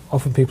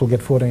 Often people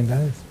get 14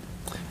 days.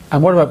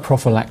 And what about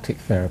prophylactic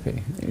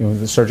therapy?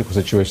 The surgical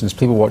situations,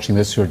 people watching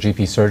this who are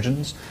GP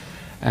surgeons,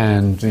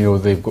 and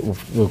they've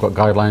got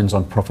guidelines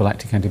on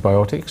prophylactic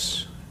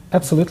antibiotics.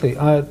 Absolutely.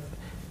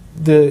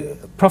 The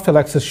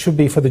prophylaxis should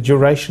be for the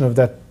duration of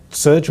that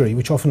surgery,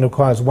 which often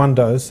requires 1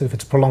 dose. If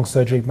it's prolonged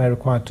surgery, it may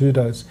require 2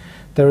 doses.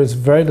 There is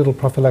very little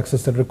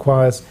prophylaxis that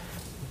requires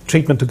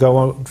treatment to go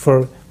on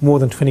for more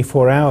than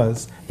 24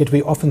 hours, yet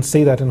we often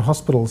see that in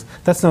hospitals.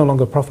 That's no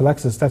longer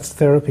prophylaxis, that's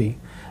therapy.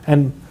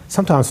 And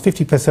sometimes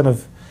 50%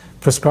 of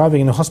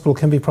prescribing in a hospital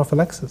can be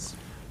prophylaxis.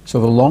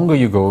 So the longer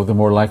you go, the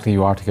more likely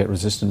you are to get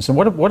resistance. And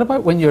what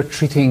about when you're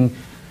treating,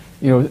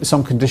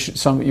 some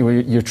condition,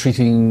 you're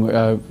treating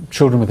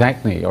children with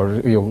acne, or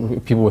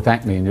people with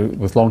acne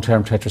with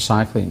long-term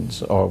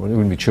tetracyclines, or it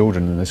wouldn't be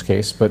children in this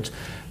case, but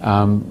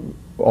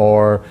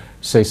or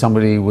say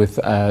somebody with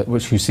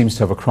who seems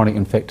to have a chronic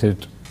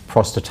infected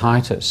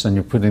prostatitis, and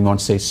you're putting them on,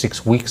 say,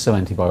 6 weeks of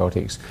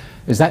antibiotics.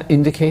 Is that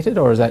indicated,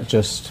 or is that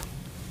just?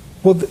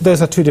 Well,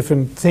 those are two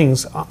different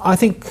things. I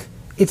think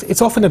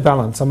it's often a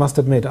balance, I must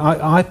admit.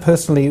 I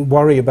personally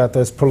worry about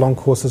those prolonged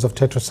courses of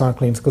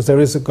tetracyclines, because there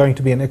is going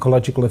to be an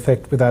ecological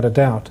effect without a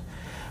doubt.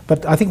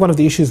 But I think one of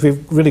the issues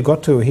we've really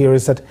got to here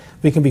is that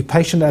we can be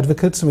patient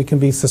advocates and we can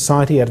be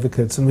society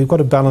advocates, and we've got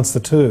to balance the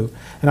two.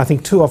 And I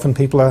think too often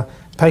people are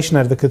patient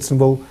advocates and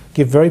will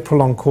give very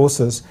prolonged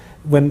courses,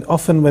 when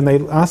often when they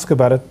ask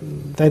about it,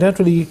 they're not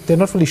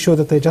really sure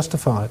that they're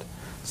justified.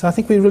 So I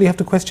think we really have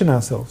to question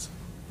ourselves.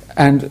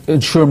 And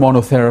ensure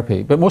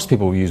monotherapy, but most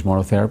people use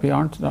monotherapy,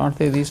 aren't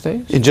they these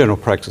days? In general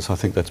practice, I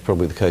think that's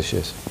probably the case,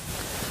 yes.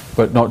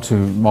 But not to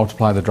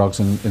multiply the drugs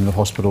in the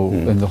hospital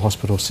in the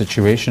hospital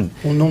situation.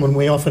 Well, Norman,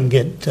 we often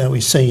get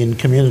we see in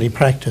community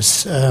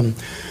practice an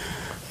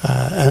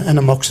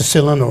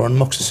amoxicillin or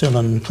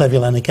amoxicillin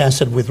clavulanic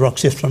acid with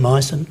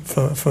roxithromycin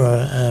for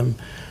a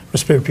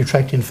respiratory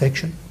tract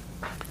infection.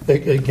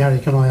 Gary,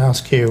 can I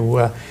ask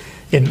you,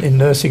 in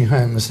nursing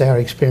homes, our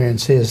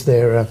experience is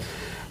there a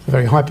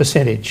very high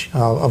percentage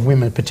of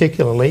women,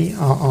 particularly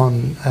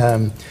on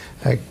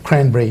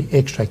cranberry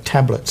extract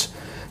tablets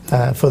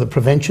for the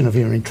prevention of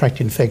urinary tract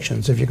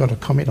infections. Have you got a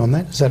comment on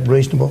that? Is that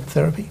reasonable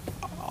therapy?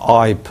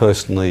 I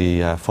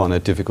personally find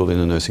that difficult in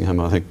a nursing home.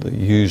 I think that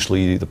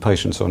usually the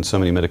patients are on so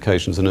many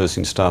medications, the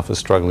nursing staff are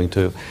struggling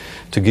to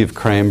give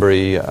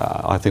cranberry.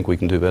 I think we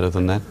can do better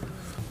than that.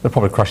 They're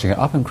probably crushing it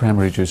up in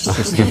cranberry juice,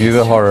 just to give you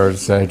the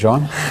horrors,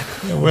 John.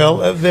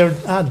 Well, there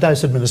are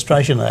dose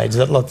administration aids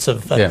that lots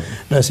of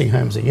nursing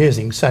homes are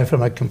using, so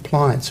from a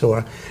compliance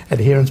or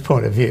adherence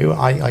point of view,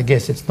 I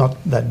guess it's not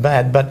that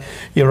bad, but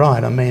you're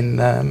right. I mean,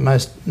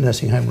 most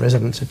nursing home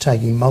residents are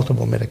taking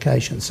multiple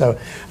medications, so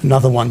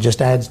another one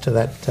just adds to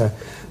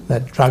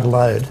that drug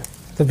load.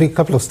 There have been a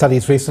couple of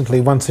studies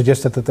recently. One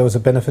suggested that there was a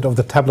benefit of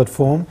the tablet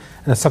form,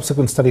 and a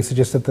subsequent study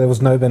suggested there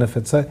was no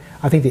benefit. So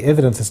I think the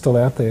evidence is still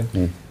out there.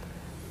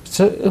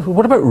 So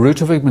what about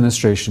route of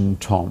administration,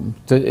 Tom?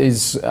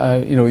 There's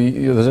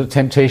a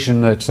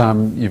temptation that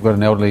you've got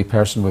an elderly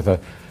person with a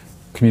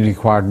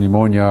community-acquired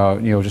pneumonia,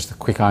 just a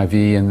quick IV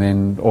and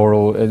then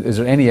oral. Is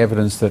there any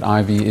evidence that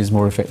IV is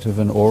more effective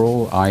than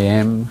oral,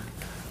 IM?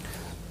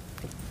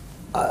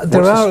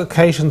 There are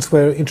occasions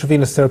where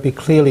intravenous therapy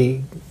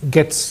clearly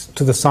gets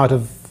to the site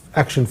of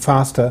action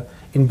faster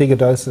in bigger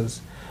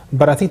doses.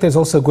 But I think there's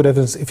also good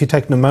evidence, if you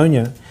take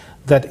pneumonia,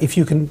 that if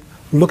you can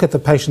look at the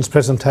patient's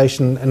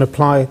presentation and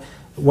apply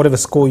whatever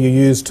score you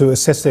use to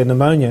assess their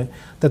pneumonia,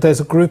 that there's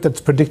a group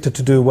that's predicted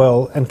to do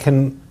well and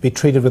can be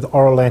treated with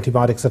oral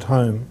antibiotics at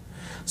home.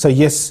 So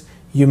yes,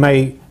 you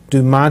may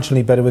do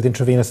marginally better with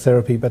intravenous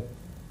therapy, but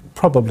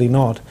probably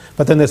not.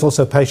 But then there's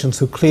also patients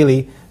who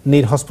clearly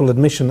need hospital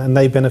admission and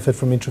they benefit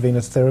from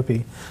intravenous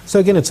therapy. So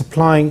again, it's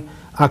applying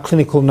our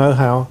clinical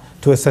know-how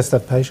to assess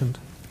that patient.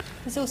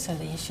 There's also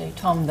the issue,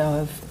 Tom,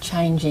 though, of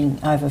changing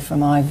over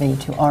from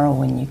IV to oral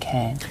when you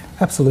can.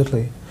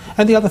 Absolutely.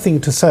 And the other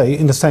thing to say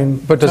in the same...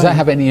 But does that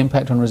have any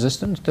impact on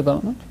resistance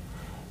development?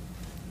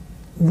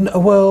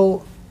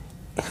 Well,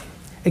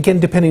 again,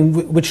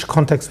 depending which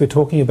context we're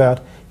talking about,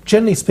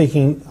 generally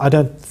speaking, I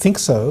don't think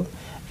so.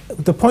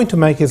 The point to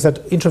make is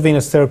that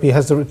intravenous therapy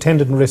has the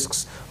attendant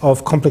risks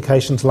of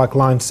complications like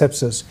Lyme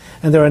sepsis,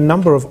 and there are a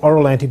number of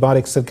oral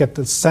antibiotics that get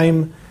the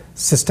same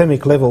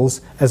systemic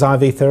levels as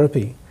IV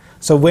therapy.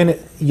 So when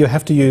you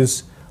have to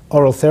use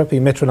oral therapy,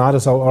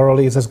 metronidazole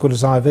orally is as good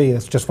as IV.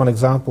 That's just one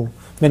example,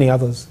 many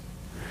others.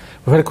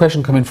 We've had a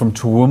question come in from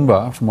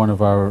Toowoomba, from one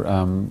of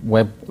our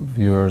web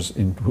viewers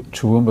in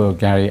Toowoomba,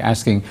 Gary,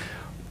 asking,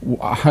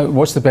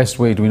 what's the best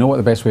way, do we know what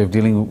the best way of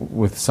dealing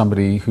with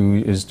somebody who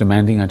is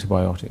demanding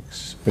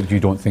antibiotics, but you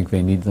don't think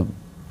they need them?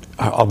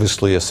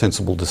 Obviously a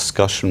sensible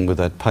discussion with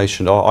that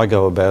patient. I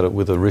go about it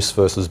with a risk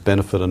versus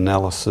benefit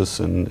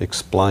analysis and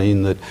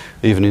explain that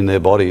even in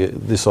their body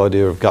this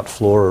idea of gut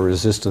flora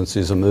resistance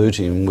is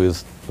emerging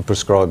with the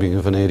prescribing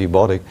of an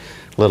antibiotic,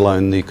 let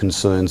alone the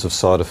concerns of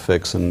side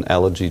effects and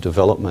allergy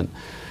development.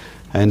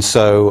 And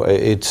so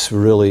it's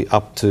really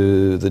up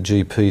to the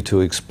GP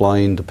to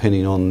explain,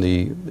 depending on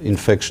the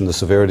infection, the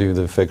severity of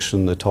the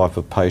infection, the type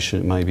of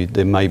patient. Maybe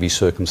there may be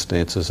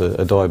circumstances,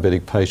 a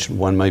diabetic patient,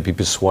 one may be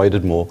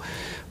persuaded more.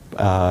 You've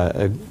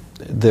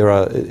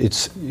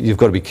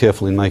got to be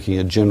careful in making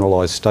a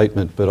generalised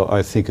statement, but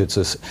I think it's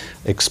an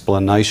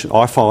explanation.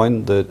 I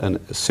find that a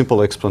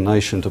simple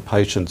explanation to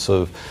patients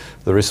of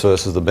the risk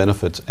versus the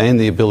benefits and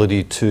the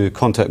ability to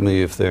contact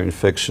me if their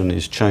infection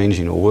is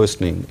changing or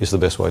worsening is the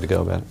best way to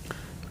go about it.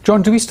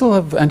 John, do we still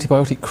have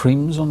antibiotic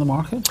creams on the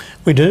market?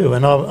 We do,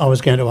 and I was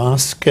going to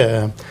ask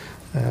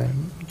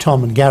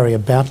Tom and Gary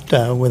about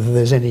whether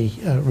there's any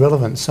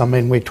relevance. I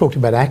mean, we talked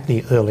about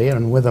acne earlier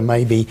and whether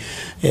maybe,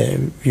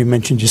 you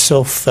mentioned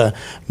yourself,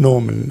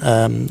 Norman,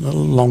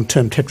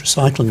 long-term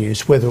tetracycline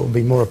use, whether it would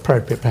be more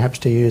appropriate perhaps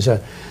to use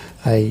an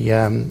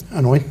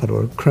ointment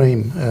or a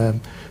cream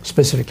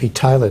specifically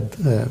tailored.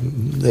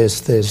 There's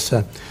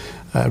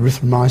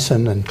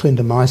erythromycin and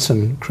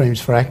clindamycin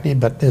creams for acne,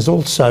 but there's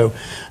also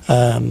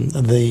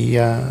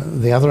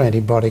the other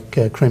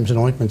antibiotic creams and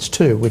ointments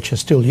too, which are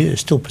still used,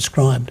 still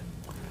prescribed.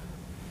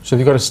 So if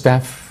you've got a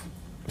staph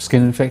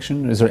skin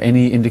infection, is there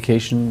any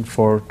indication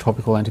for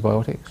topical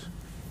antibiotics?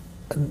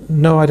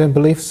 No, I don't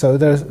believe so.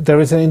 There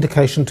is an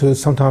indication to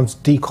sometimes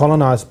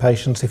decolonize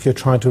patients if you're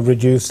trying to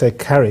reduce their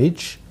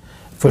carriage.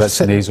 For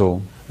that's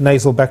nasal?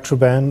 Nasal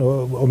Bactroban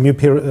or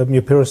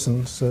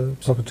mupirocin,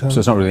 proper term. So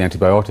it's not really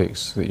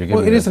antibiotics that you're giving?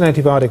 Well, it is an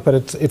antibiotic, but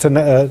it's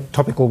a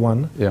topical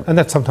one, yeah. And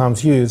that's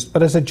sometimes used.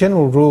 But as a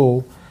general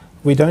rule,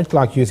 we don't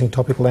like using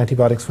topical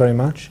antibiotics very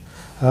much.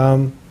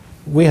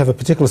 We have a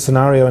particular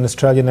scenario in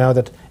Australia now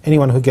that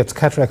anyone who gets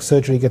cataract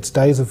surgery gets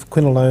days of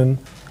quinolone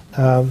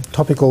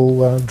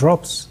topical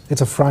drops.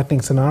 It's a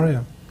frightening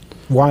scenario.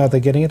 Why are they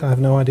getting it? I have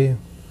no idea.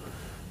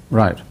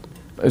 Right.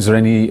 Is there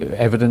any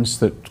evidence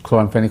that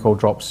chloramphenicol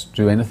drops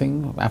do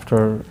anything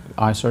after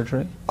eye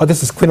surgery? Oh,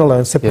 this is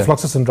quinolone,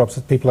 ciprofloxacin drops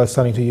that people are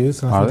starting to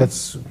use. And I think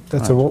that's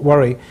right. A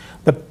worry.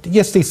 But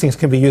yes, these things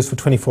can be used for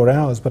 24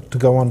 hours, but to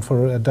go on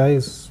for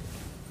days,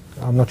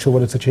 I'm not sure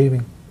what it's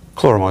achieving.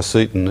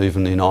 Chloramycetin,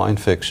 even in eye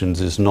infections,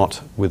 is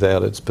not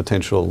without its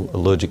potential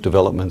allergic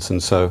developments,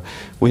 and so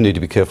we need to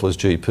be careful as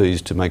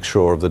GPs to make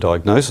sure of the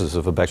diagnosis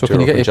of a bacterial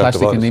conjunctivitis. So can you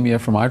get aplastic anemia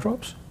from eye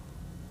drops?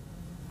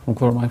 From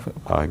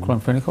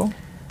chloramphenicol?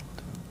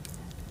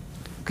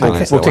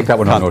 We'll take that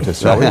one on notice,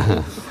 shall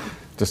we?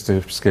 Just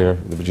to scare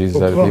the bejesus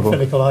out of people.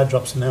 Chloramphenicol eye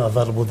drops are now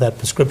available with that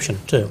prescription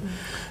too,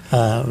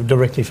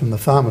 directly from the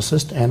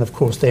pharmacist, and of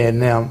course they are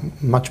now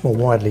much more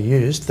widely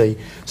used. The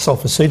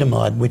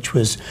sulfacetamide, which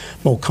was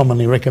more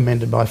commonly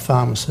recommended by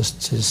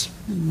pharmacists, is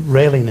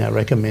rarely now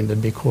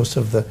recommended because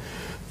of the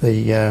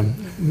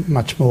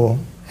much more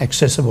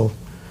accessible.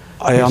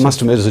 I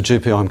must admit, as a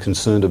GP, I'm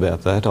concerned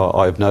about that.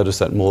 I've noticed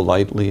that more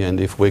lately, and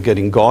if we're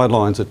getting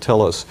guidelines that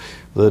tell us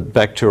that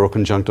bacterial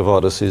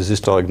conjunctivitis is this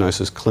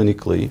diagnosis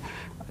clinically,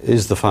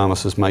 is the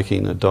pharmacist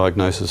making a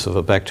diagnosis of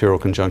a bacterial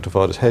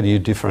conjunctivitis? How do you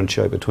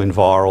differentiate between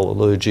viral,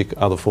 allergic,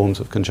 other forms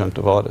of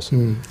conjunctivitis?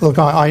 Look,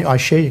 I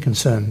share your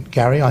concern,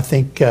 Gary. I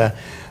think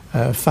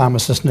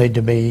pharmacists need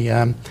to be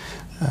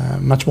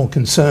much more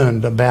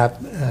concerned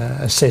about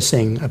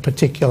assessing a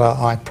particular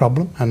eye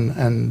problem,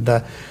 and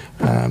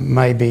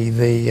maybe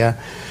the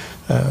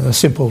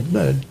simple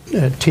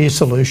tear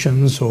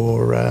solutions,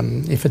 or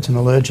if it's an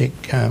allergic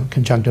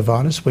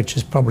conjunctivitis, which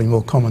is probably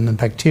more common than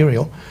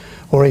bacterial,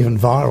 or even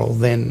viral,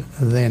 then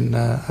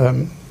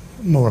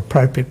more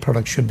appropriate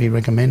products should be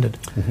recommended.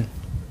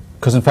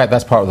 Because in fact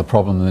that's part of the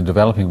problem in the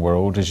developing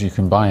world, is you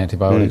can buy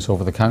antibiotics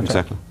over the counter.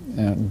 Exactly.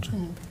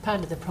 And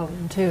part of the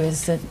problem too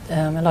is that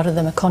a lot of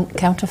them are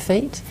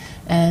counterfeit,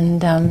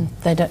 and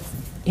they don't,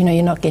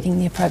 you're not getting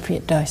the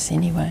appropriate dose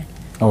anyway.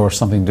 Or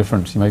something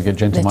different. You might get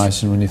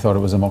gentamicin when you thought it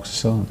was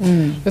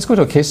amoxicillin. Let's go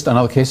to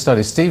another case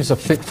study. Steve's a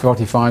fit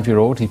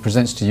 45-year-old. He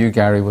presents to you,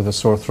 Gary, with a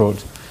sore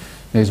throat,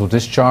 nasal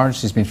discharge.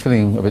 He's been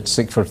feeling a bit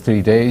sick for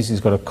 3 days.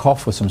 He's got a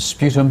cough with some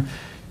sputum.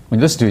 When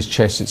you listen to his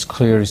chest, it's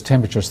clear. His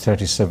temperature is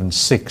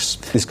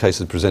 37.6. This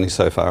case is presenting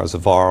so far as a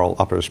viral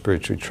upper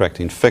respiratory tract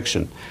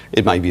infection.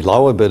 It may be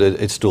lower, but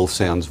it still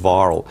sounds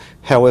viral.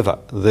 However,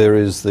 there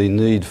is the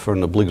need for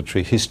an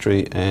obligatory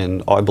history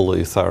and, I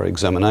believe, thorough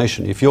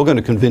examination. If you're going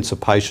to convince a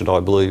patient, I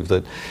believe,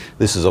 that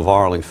this is a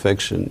viral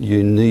infection,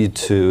 you need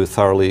to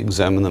thoroughly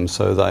examine them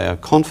so they are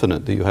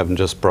confident that you haven't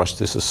just brushed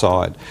this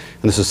aside.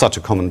 And this is such a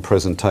common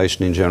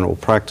presentation in general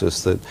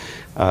practice that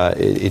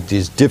it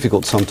is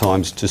difficult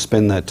sometimes to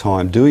spend that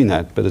time doing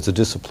that, but it's a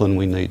discipline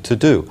we need to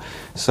do.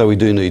 So we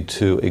do need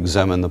to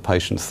examine the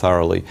patient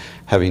thoroughly.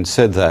 Having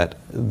said that,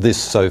 this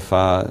so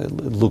far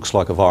looks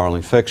like a viral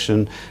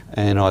infection,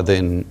 and I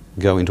then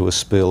go into a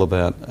spiel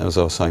about, as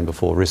I was saying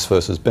before, risk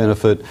versus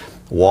benefit,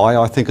 why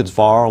I think it's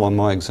viral on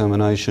my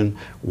examination,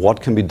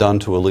 what can be done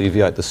to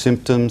alleviate the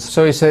symptoms.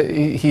 So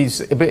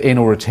he's a bit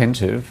anal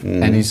retentive,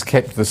 and he's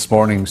kept this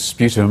morning's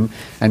sputum,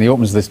 and he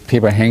opens this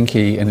paper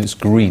hanky and it's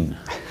green.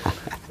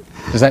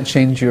 Does that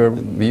change your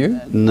view?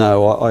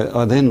 No,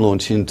 I then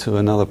launch into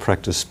another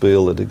practice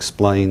spiel that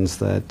explains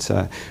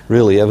that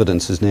really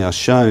evidence has now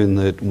shown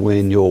that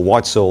when your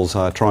white cells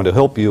are trying to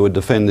help you or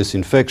defend this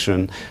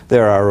infection,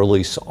 there are a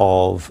release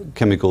of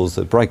chemicals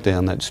that break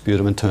down that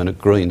sputum and turn it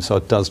green. So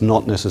it does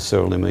not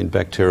necessarily mean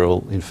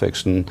bacterial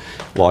infection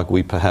like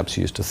we perhaps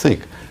used to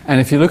think. And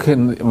if you look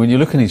when you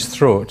look in his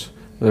throat,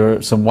 there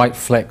are some white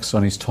flecks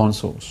on his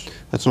tonsils.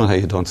 That's not how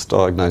you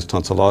diagnose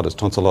tonsillitis.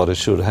 Tonsillitis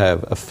should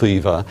have a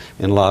fever,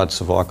 enlarged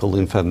cervical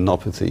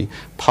lymphadenopathy,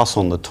 pus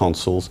on the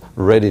tonsils,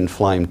 red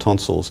inflamed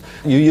tonsils.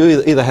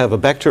 You either have a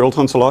bacterial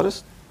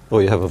tonsillitis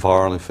or you have a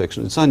viral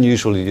infection. It's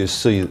unusual you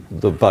see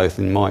the both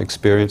in my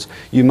experience.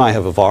 You may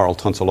have a viral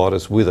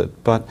tonsillitis with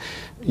it, but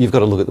you've got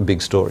to look at the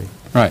big story.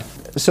 Right.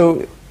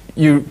 So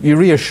you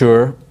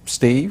reassure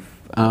Steve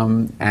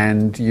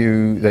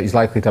that he's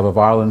likely to have a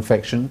viral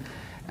infection.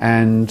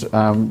 And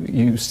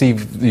you say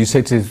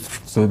to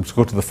him to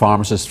go to the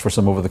pharmacist for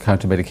some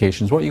over-the-counter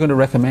medications. What are you going to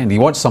recommend? He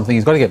wants something,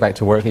 he's got to get back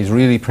to work, he's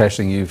really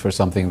pressing you for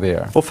something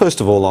there. Well, first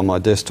of all, on my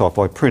desktop,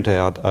 I print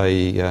out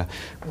the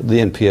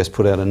NPS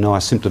put out a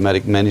nice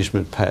symptomatic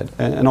management pad,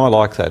 and I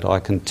like that. I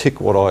can tick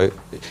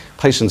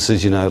patients,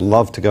 as you know,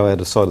 love to go out of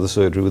the side of the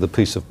surgery with a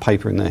piece of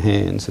paper in their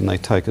hands, and they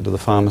take it to the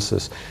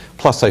pharmacist.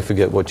 Plus, they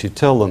forget what you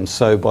tell them.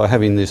 So by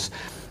having this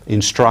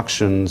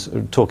instructions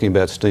talking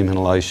about steam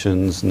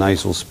inhalations,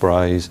 nasal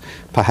sprays,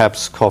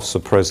 perhaps cough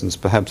suppressants,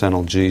 perhaps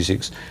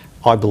analgesics,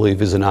 I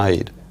believe is an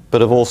aid.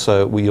 But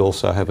we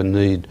also have a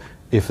need,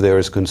 if there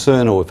is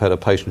concern, or we've had a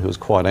patient who is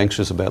quite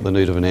anxious about the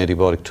need of an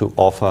antibiotic, to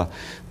offer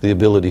the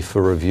ability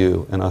for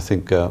review. And I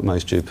think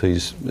most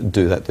GPs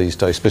do that these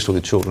days, especially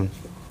with children.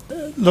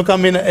 Look, I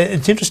mean,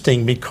 it's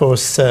interesting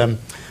because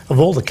of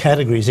all the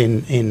categories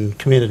in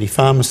community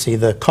pharmacy,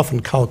 the cough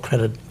and cold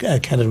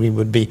category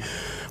would be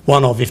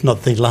one of, if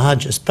not the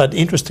largest. But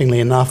interestingly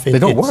enough, they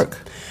don't work.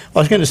 I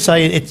was going to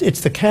say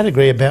it's the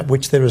category about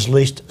which there is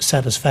least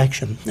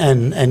satisfaction,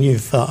 and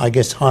you've I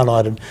guess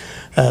highlighted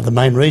the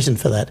main reason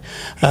for that.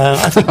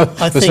 I think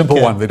the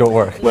simple one, they don't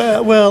work.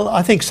 Well,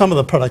 I think some of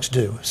the products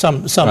do,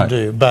 some right.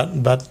 do,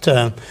 but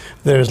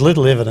there is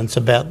little evidence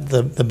about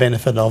the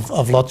benefit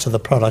of lots of the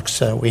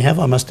products we have,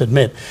 I must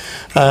admit.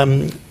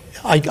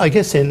 I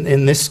guess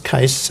in this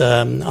case,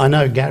 I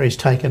know Gary's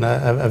taken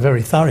a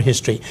very thorough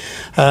history,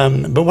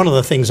 but one of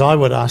the things I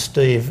would ask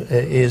Steve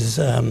is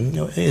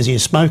he a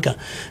smoker?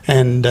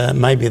 And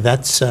maybe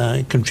that's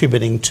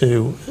contributing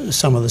to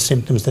some of the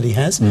symptoms that he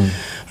has.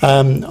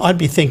 I'd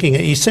be thinking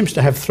he seems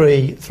to have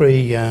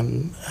three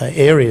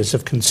areas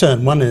of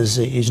concern. One is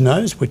his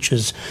nose, which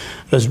is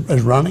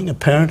running,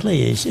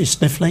 apparently. He's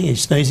sniffling,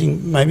 he's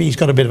sneezing, maybe he's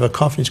got a bit of a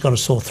cough and he's got a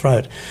sore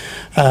throat.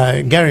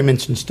 Gary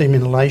mentioned steam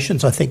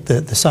inhalations. I think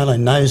the saline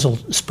nasal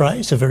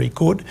sprays are very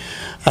good.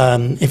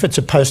 If it's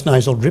a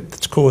post-nasal drip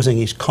that's causing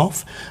his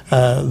cough,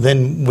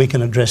 then we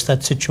can address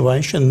that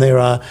situation. There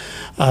are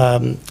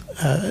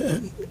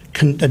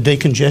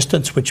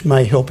decongestants which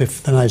may help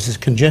if the nose is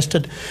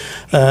congested.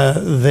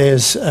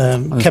 There's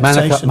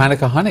capsaicin.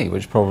 Manuka honey,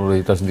 which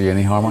probably doesn't do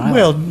any harm either.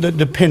 Well,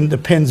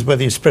 depends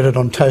whether you spread it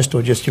on toast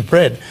or just your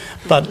bread.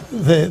 But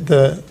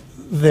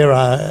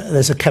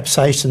there's a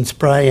capsaicin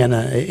spray and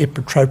a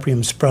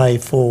ipratropium spray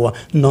for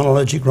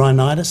non-allergic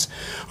rhinitis.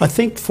 I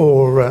think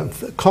for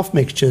cough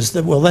mixtures,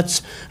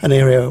 that's an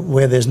area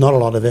where there's not a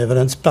lot of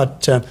evidence,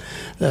 but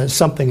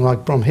something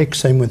like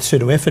bromhexine with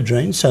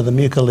pseudoephedrine, so the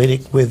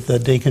mucolytic with the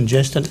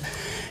decongestant,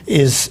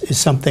 is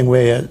something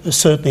where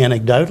certainly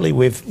anecdotally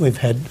we've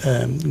had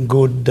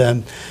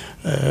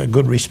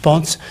good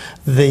response.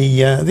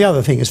 The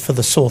other thing is for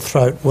the sore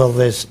throat. Well,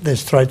 there's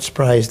throat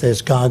sprays,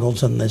 there's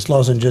gargles, and there's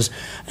lozenges,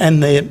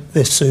 and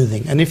they're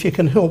soothing. And if you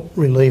can help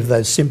relieve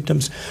those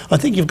symptoms, I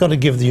think you've got to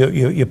give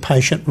your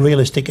patient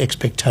realistic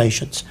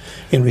expectations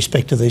in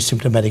respect to these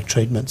symptomatic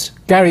treatments.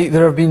 Gary,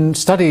 there have been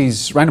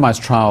studies,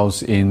 randomised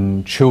trials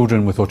in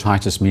children with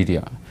otitis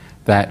media,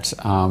 that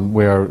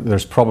where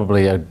there's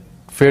probably a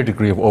fair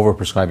degree of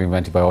overprescribing of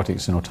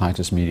antibiotics in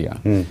otitis media,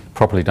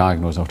 properly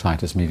diagnosed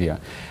otitis media.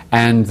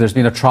 And there's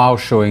been a trial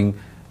showing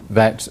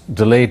that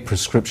delayed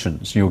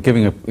prescriptions,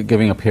 giving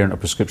a parent a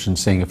prescription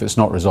saying if it's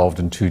not resolved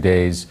in 2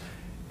 days,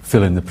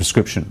 fill in the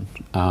prescription,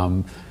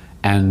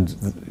 and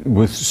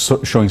with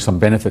showing some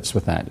benefits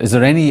with that. Is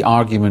there any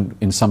argument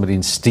in somebody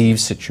in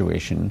Steve's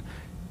situation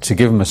to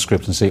give him a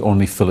script and say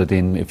only fill it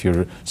in if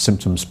your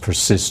symptoms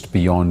persist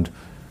beyond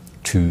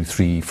 2,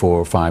 3,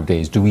 4, 5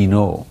 days? Do we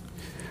know?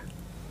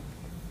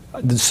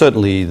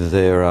 Certainly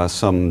there are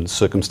some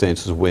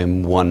circumstances where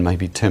one may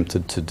be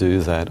tempted to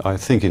do that. I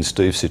think in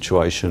Steve's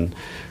situation,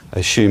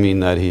 assuming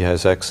that he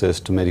has access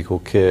to medical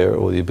care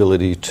or the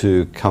ability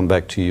to come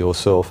back to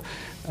yourself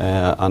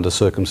under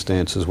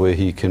circumstances where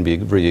he can be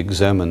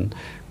re-examined,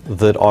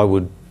 that I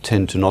would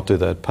tend to not do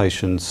that.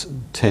 Patients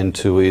tend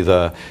to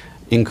either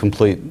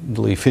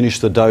incompletely finish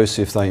the dose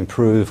if they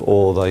improve,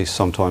 or they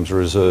sometimes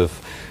reserve.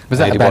 Was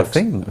that a bad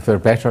thing, if they're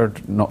better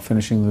not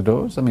finishing the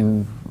dose? I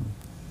mean,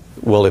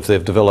 well, if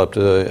they've developed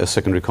a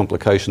secondary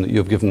complication that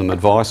you've given them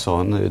advice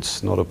on,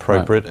 it's not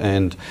appropriate, right.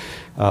 And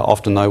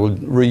often they will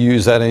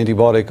reuse that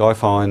antibiotic, I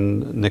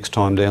find, next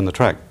time down the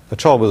track. A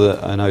child with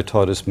an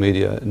otitis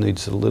media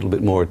needs a little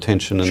bit more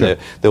attention, and sure.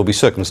 There'll be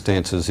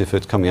circumstances if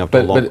it's coming up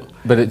to long.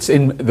 But it's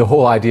in the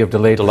whole idea of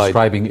delayed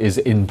prescribing is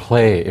in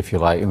play, if you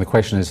like, and the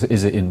question is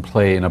it in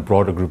play in a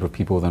broader group of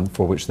people than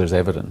for which there's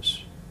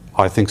evidence?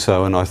 I think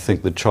so, and I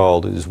think the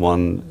child is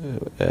one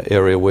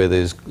area where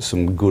there's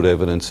some good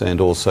evidence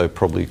and also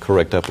probably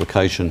correct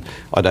application.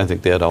 I don't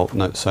think the adult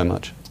knows so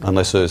much,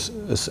 unless there's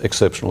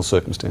exceptional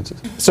circumstances.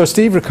 So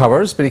Steve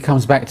recovers, but he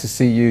comes back to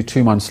see you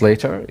 2 months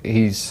later.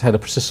 He's had a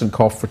persistent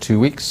cough for 2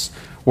 weeks,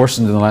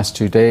 worsened in the last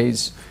 2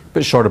 days, a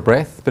bit short of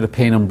breath, a bit of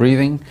pain on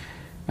breathing,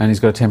 and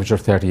he's got a temperature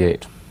of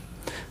 38.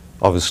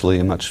 Obviously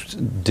a much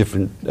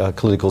different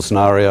clinical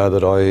scenario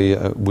that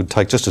I would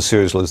take just as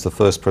seriously as the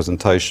first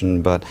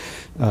presentation, but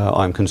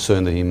I'm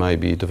concerned that he may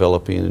be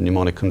developing a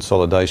pneumonic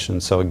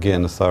consolidation. So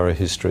again, a thorough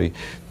history,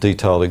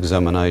 detailed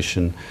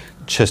examination,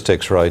 chest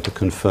x-ray to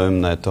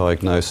confirm that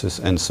diagnosis,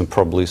 and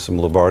probably some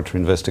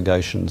laboratory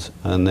investigations,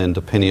 and then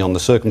depending on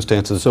the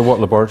circumstances. So what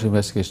laboratory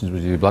investigations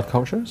would you do? Blood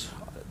cultures?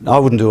 I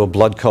wouldn't do a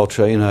blood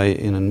culture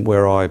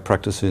where I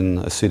practice in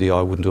a city.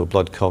 I wouldn't do a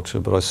blood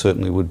culture, but I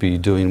certainly would be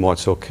doing white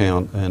cell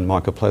count and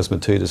mycoplasma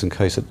titers in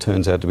case it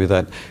turns out to be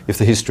that. If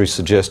the history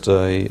suggests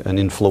an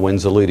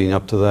influenza leading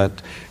up to that,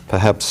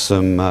 perhaps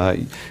some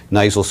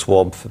nasal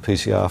swab for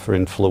PCR for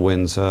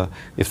influenza.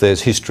 If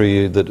there's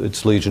history that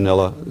it's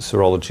Legionella,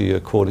 serology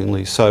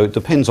accordingly. So it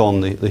depends on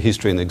the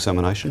history and the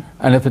examination.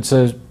 And if it's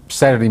a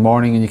Saturday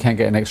morning and you can't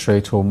get an x-ray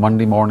till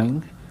Monday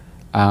morning,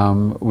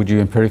 would you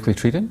empirically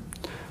treat it?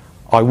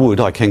 I would.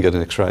 I can get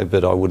an x-ray,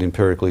 but I would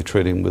empirically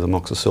treat him with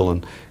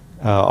amoxicillin.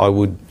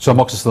 So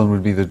amoxicillin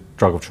would be the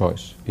drug of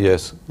choice?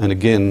 Yes, and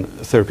again,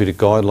 therapeutic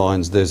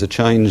guidelines, there's a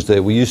change there.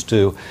 It used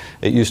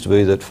to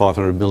be that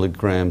 500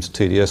 milligrams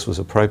TDS was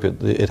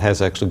appropriate. It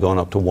has actually gone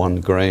up to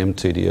 1 gram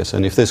TDS,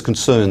 and if there's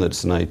concern that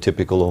it's an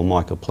atypical or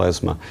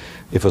mycoplasma,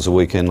 if it's a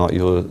weekend like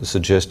you're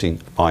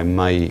suggesting, I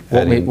may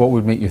What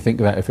would make you think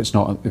that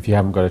if you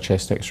haven't got a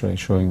chest x-ray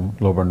showing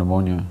lobar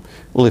pneumonia?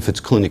 Well, if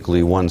it's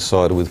clinically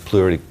one-sided with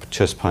pleuritic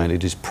chest pain,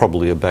 it is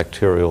probably a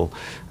bacterial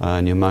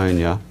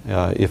pneumonia.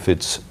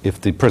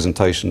 If the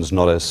presentation is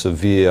not as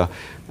severe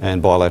and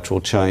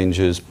bilateral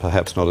changes,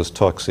 perhaps not as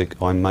toxic,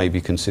 I may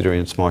be considering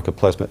it's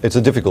mycoplasma. It's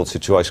a difficult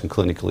situation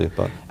clinically.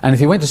 But. And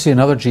if you went to see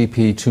another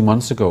GP 2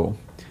 months ago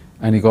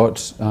and he got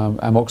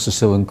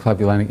amoxicillin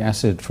clavulanic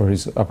acid for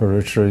his upper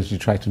respiratory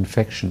tract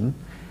infection,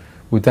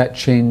 would that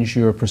change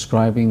your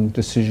prescribing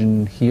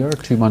decision here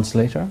 2 months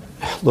later?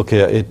 Look,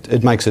 yeah,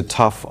 it makes it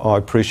tough. I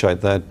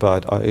appreciate that,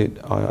 but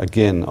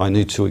again, I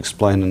need to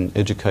explain and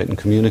educate and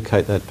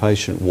communicate that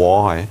patient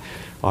why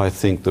I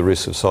think the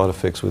risks of side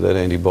effects with that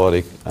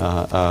antibiotic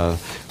are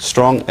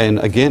strong. And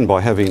again,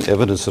 by having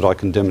evidence that I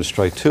can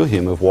demonstrate to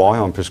him of why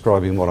I'm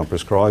prescribing what I'm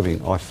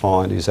prescribing, I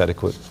find is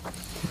adequate.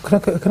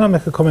 Can I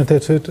make a comment there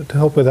to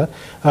help with that?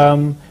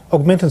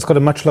 Augmentin's got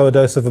a much lower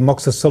dose of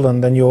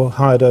amoxicillin than your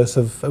higher dose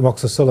of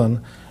amoxicillin,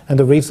 and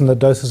the reason that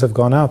doses have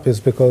gone up is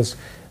because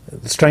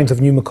strains of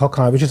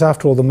pneumococci, which is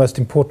after all the most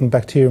important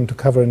bacterium to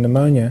cover in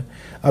pneumonia,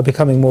 are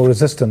becoming more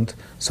resistant,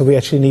 so we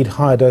actually need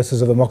higher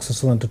doses of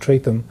amoxicillin to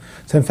treat them.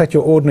 So in fact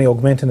your ordinary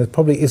Augmentin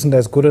probably isn't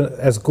as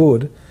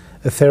good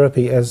a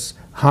therapy as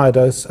higher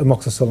dose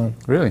amoxicillin.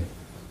 Really?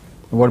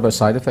 And what about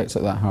side effects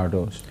at that higher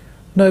dose?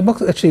 No,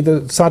 actually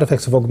the side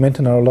effects of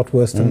Augmentin are a lot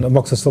worse than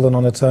amoxicillin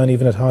on its own,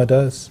 even at high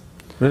dose.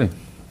 Really?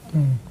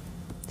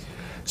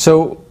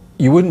 So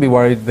you wouldn't be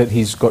worried that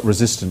he's got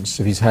resistance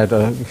if he's had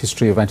a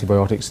history of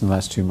antibiotics in the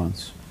last 2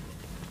 months?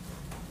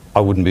 I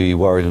wouldn't be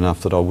worried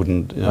enough that I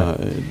wouldn't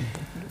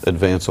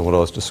advance on what I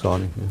was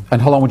describing. Yeah.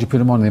 And how long would you put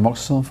him on the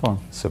amoxicillin for?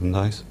 7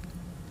 days.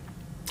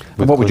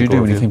 And what would you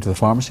do when you came to the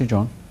pharmacy,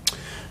 John?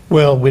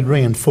 Well, we'd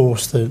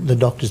reinforce the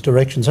doctor's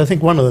directions. I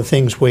think one of the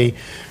things we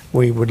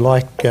would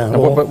like...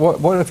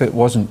 what if it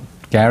wasn't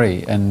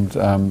Gary and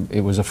it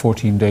was a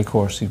 14-day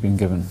course he'd been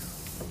given?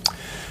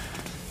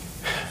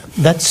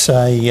 That's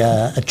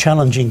a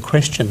challenging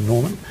question,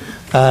 Norman.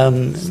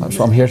 That's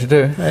what I'm here to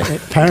do.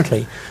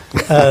 Apparently.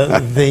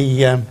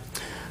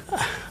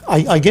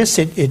 I guess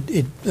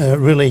it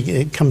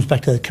really comes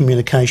back to the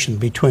communication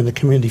between the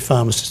community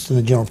pharmacist and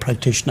the general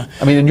practitioner.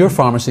 I mean, in your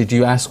pharmacy, do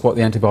you ask what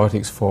the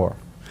antibiotic's for?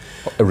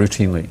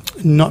 Routinely?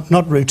 Not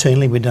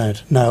routinely, we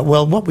don't. No.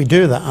 Well, what we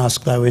do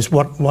ask though is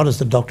what has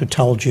the doctor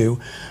told you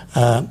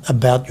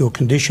about your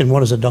condition?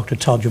 What has the doctor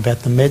told you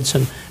about the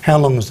medicine? How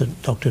long has the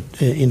doctor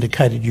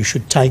indicated you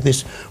should take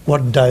this?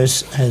 What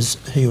dose has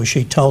he or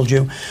she told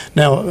you?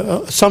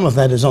 Now, some of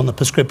that is on the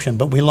prescription,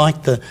 but we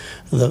like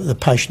the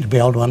patient to be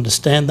able to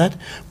understand that.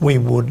 We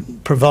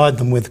would provide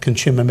them with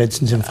consumer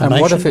medicines information.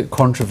 And what if it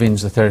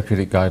contravenes the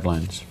therapeutic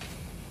guidelines?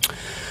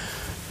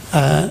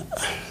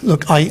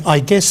 Look, I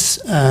guess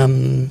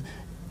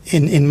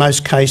in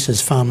most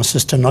cases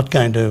pharmacists are not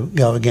going to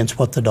go against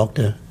what the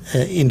doctor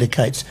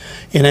indicates.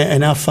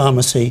 In our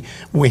pharmacy,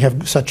 we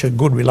have such a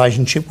good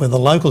relationship with the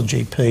local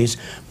GPs.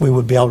 We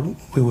would be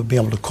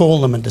able to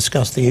call them and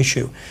discuss the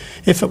issue.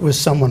 If it was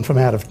someone from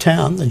out of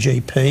town, the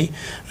GP,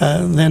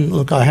 then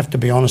look, I have to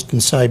be honest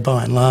and say,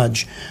 by and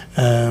large,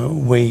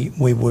 we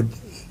would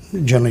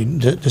generally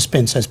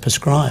dispense as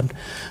prescribed.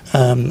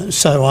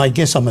 So I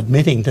guess I'm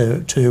admitting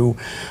to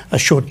a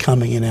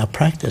shortcoming in our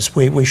practice.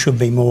 We should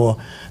be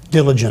more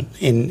diligent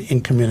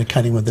in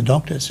communicating with the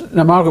doctors.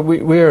 Now, Margaret,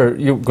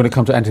 you're going to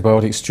come to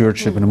antibiotic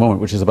stewardship in a moment,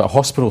 which is about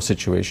hospital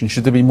situation.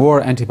 Should there be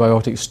more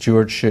antibiotic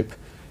stewardship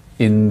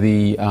in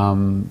the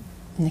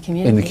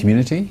community? In the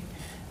community?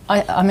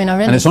 I mean, I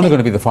really. And it's only going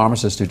to be the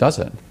pharmacist who does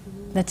it.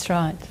 That's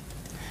right.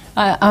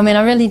 I mean,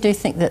 I really do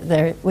think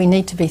that we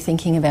need to be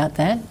thinking about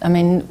that. I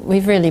mean,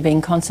 we've really been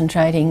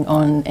concentrating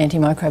on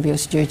antimicrobial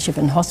stewardship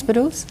in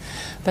hospitals,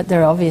 but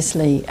there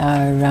obviously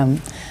are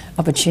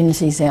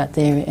opportunities out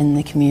there in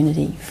the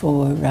community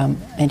for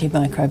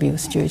antimicrobial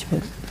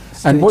stewardship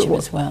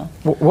as well.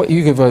 What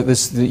you give out,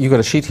 you've got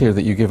a sheet here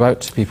that you give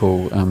out to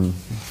people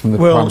from the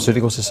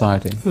Pharmaceutical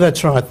Society.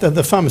 That's right.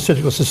 The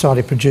Pharmaceutical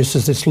Society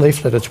produces this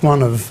leaflet. It's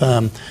one of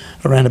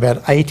around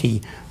about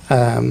 80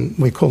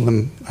 we call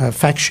them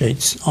fact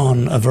sheets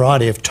on a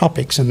variety of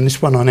topics, and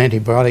this one on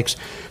antibiotics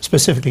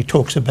specifically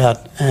talks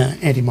about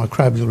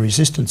antimicrobial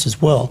resistance as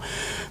well.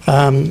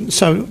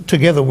 So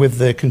together with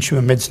the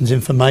consumer medicines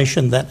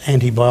information, that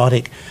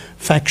antibiotic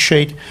fact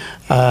sheet,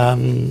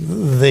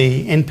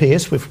 the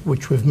NPS,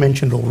 which we've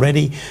mentioned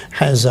already,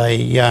 has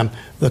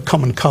the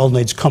Common Cold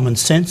Needs Common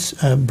Sense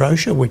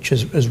brochure, which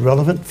is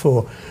relevant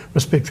for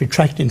respiratory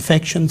tract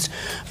infections.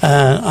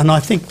 And I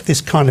think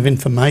this kind of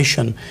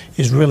information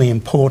is really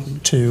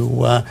important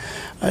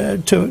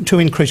to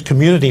increase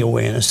community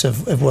awareness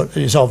of what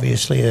is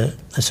obviously a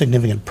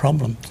significant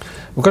problem.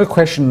 We've got a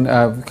question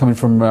coming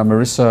from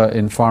Marissa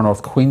in far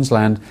north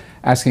Queensland,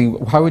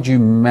 asking how would you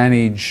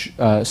manage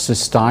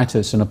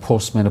cystitis in a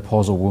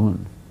postmenopausal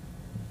woman?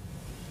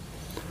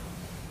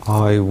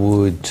 I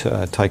would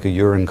take a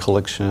urine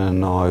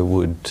collection. I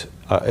would,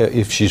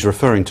 if she's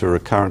referring to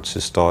recurrent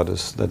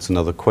cystitis, that's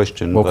another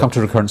question. We'll come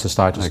to recurrent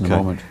cystitis in a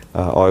moment.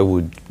 I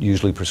would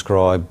usually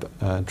prescribe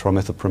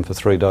trimethoprim for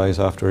 3 days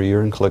after a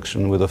urine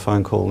collection with a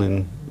phone call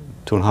in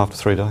 2.5 to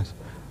 3 days.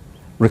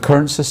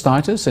 Recurrent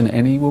cystitis in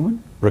any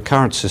woman?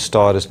 Recurrent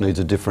cystitis needs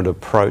a different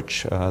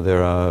approach.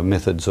 There are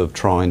methods of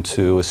trying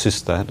to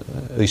assist that.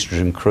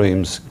 Oestrogen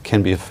creams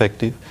can be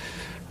effective.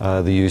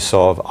 The use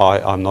of,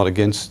 I'm not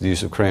against the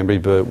use of cranberry,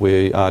 but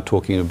we are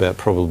talking about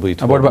probably...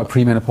 And what about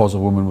premenopausal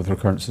women with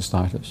recurrent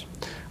cystitis?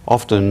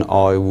 Often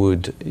I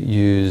would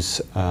use,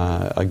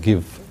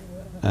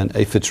 and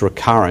if it's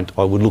recurrent,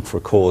 I would look for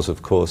a cause,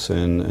 of course,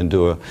 and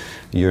do a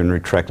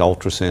urinary tract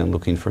ultrasound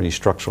looking for any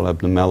structural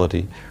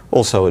abnormality.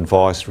 Also,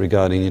 advice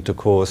regarding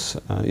intercourse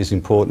is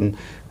important,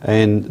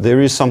 and there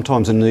is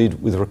sometimes a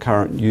need with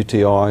recurrent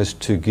UTIs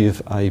to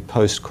give a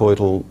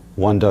post-coital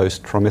 1-dose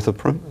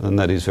trimethoprim, and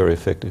that is very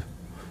effective.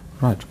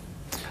 Right.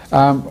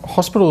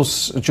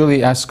 Hospitals,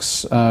 Julie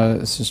asks,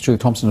 this is Julie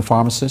Thompson, a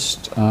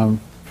pharmacist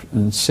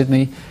in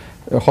Sydney.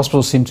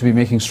 Hospitals seem to be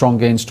making strong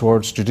gains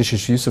towards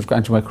judicious use of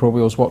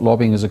antimicrobials. What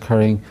lobbying is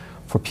occurring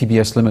for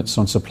PBS limits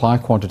on supply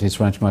quantities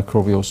for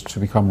antimicrobials to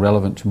become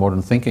relevant to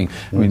modern thinking?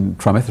 I mean,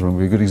 trimethoprim would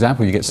be a good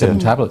example. You get 7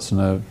 tablets in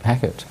a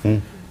packet.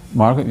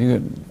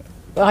 Margaret,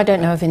 I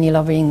don't know of any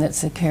lobbying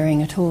that's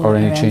occurring at all. Or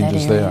any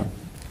changes there?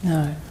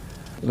 No.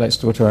 Let's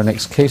go to our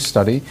next case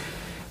study,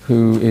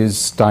 who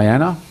is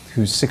Diana,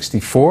 who's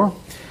 64.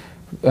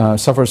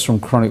 Suffers from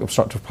chronic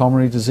obstructive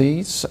pulmonary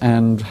disease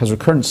and has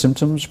recurrent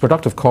symptoms,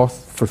 productive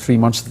cough for 3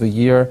 months of the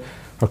year.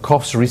 Her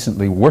cough's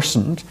recently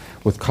worsened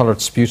with coloured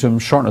sputum,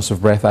 shortness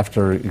of breath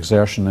after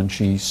exertion, and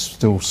she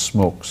still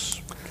smokes.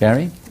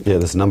 Gary? Yeah,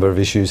 there's a number of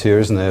issues here,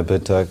 isn't there?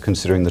 But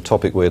considering the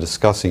topic we're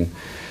discussing,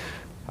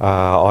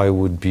 I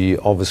would be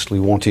obviously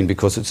wanting,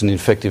 because it's an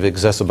infective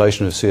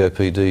exacerbation of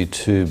COPD,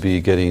 to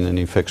be getting an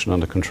infection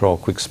under control,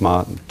 quick,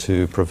 smart,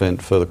 to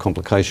prevent further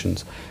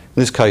complications. In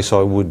this case,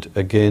 I would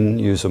again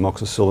use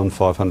amoxicillin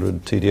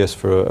 500 TDS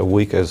for a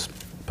week, as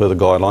per the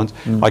guidelines.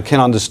 I can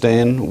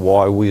understand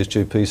why we as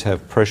GPs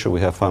have pressure.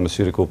 We have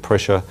pharmaceutical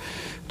pressure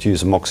to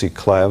use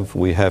amoxiclav.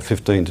 We have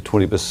 15 to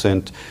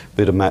 20%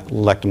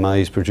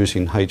 beta-lactamase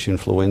producing H.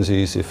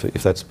 influenzae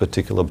if that's a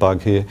particular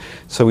bug here.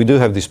 So we do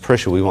have this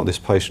pressure. We want this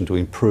patient to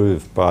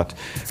improve, but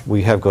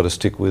we have got to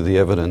stick with the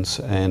evidence.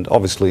 And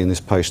obviously in this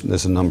patient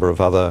there's a number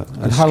of other...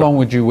 And how long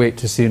would you wait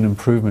to see an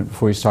improvement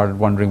before you started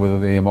wondering whether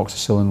the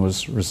amoxicillin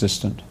was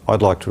resistant?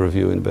 I'd like to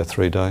review in about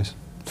 3 days.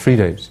 3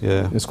 days?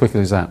 Yeah. As quickly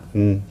as that?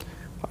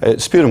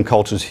 Sputum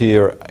cultures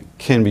here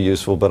can be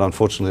useful, but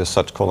unfortunately there's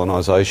such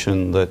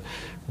colonisation that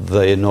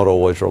they're not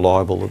always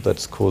reliable.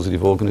 That's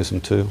causative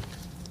organism too.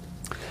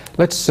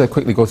 Let's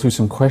quickly go through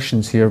some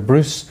questions here.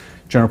 Bruce,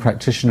 general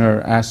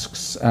practitioner,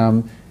 asks,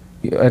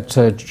 at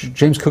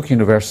James Cook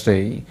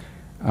University,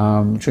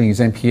 during his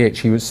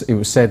MPH, it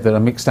was said that a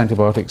mixed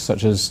antibiotic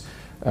such as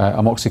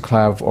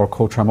amoxiclav or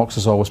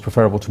cotrimoxazole was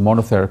preferable to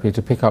monotherapy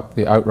to pick up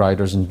the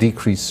outriders and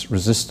decrease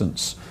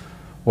resistance.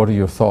 What are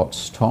your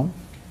thoughts, Tom?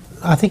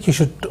 I think you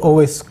should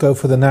always go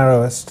for the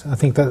narrowest. I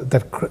think that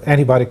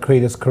antibiotic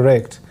creed is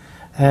correct.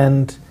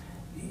 And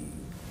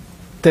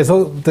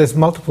there's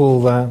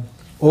multiple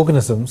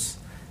organisms,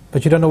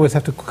 but you don't always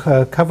have to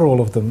cover all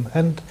of them.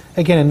 And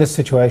again, in this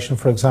situation,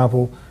 for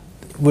example,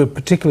 we're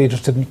particularly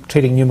interested in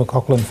treating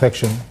pneumococcal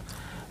infection.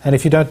 And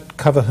if you don't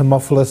cover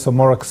Haemophilus or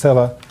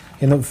Moraxella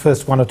in the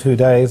first 1 or 2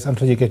 days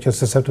until you get your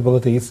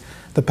susceptibilities,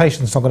 the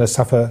patient's not going to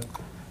suffer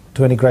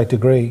to any great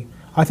degree.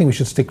 I think we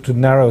should stick to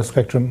narrow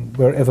spectrum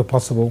wherever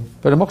possible.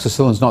 But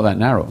amoxicillin's not that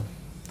narrow.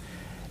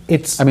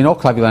 I mean, all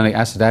clavulanic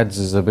acid adds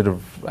is a bit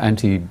of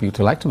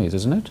anti-butylactamase,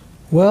 isn't it?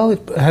 Well,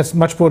 it has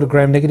much broader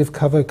gram-negative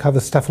cover. It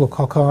covers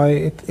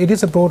staphylococci. It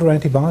is a broader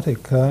antibiotic.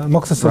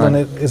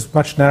 Amoxicillin is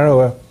much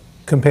narrower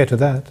compared to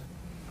that.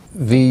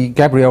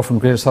 Gabrielle from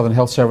Greater Southern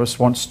Health Service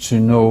wants to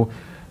know,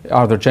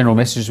 are there general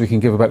messages we can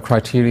give about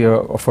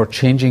criteria for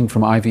changing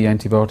from IV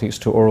antibiotics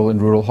to oral in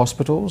rural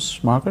hospitals?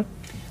 Margaret?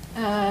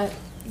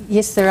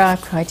 Yes, there are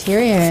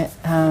criteria.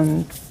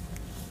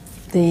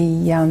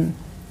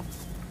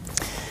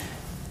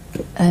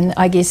 And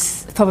I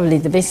guess probably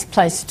the best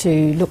place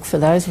to look for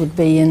those would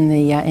be in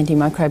the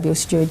Antimicrobial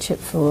Stewardship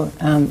for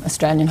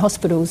Australian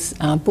Hospitals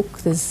book.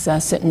 There's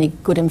certainly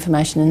good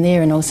information in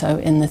there, and also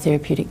in the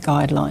therapeutic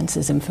guidelines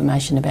there's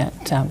information about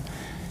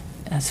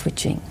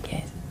switching.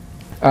 Yes.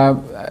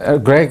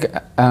 Greg,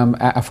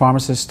 a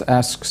pharmacist,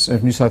 asks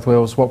of New South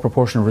Wales, what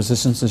proportion of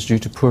resistance is due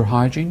to poor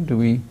hygiene?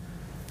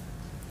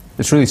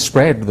 It's really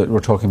spread that we're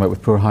talking about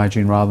with poor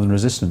hygiene rather than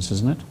resistance,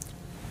 isn't it?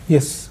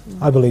 Yes,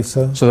 I believe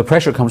so. So the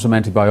pressure comes from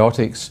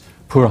antibiotics,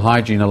 poor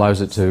hygiene allows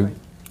it to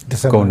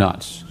go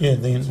nuts. Yeah,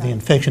 the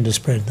infection to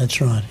spread,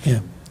 that's right, yeah.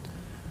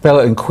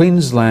 Bella in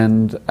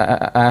Queensland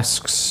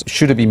asks,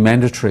 should it be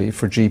mandatory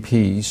for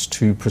GPs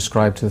to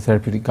prescribe to the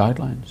therapeutic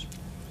guidelines?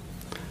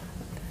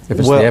 If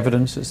it's the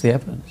evidence, it's the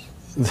evidence.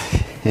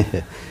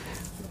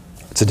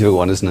 It's a difficult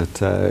one,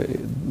 isn't it?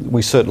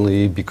 We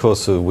certainly,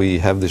 because we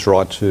have this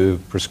right to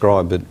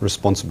prescribe, but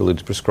responsibility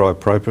to prescribe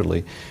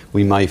appropriately,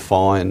 we may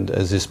find,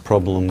 as this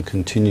problem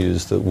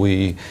continues, that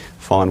we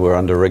find we're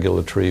under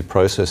regulatory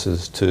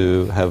processes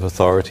to have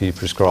authority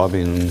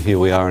prescribing, and here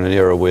we are in an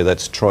era where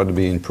that's tried to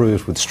be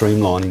improved with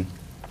streamlining.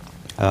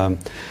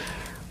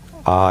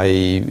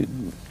 I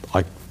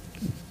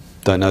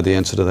don't know the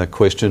answer to that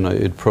question.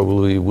 It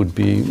probably would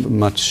be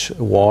much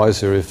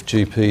wiser if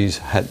GPs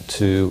had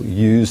to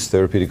use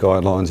therapeutic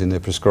guidelines in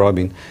their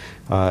prescribing.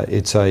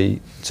 It's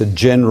a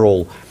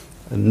general,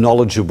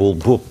 knowledgeable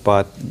book,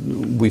 but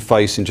we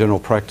face in general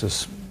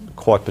practice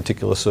quite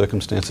particular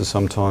circumstances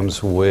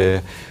sometimes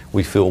where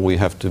we feel we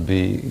have to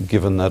be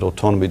given that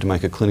autonomy to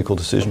make a clinical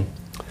decision.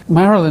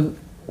 Marilyn,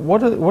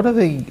 what are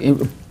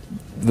the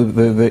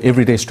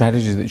everyday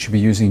strategies that you should be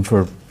using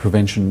for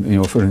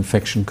prevention, for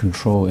infection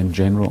control in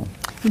general?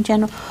 In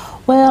general?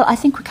 Well, I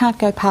think we can't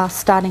go past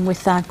starting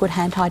with good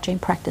hand hygiene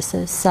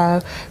practices.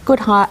 So good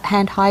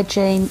hand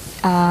hygiene,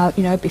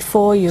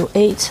 before you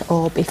eat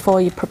or before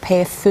you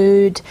prepare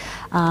food,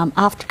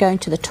 after going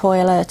to the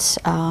toilet,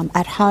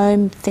 at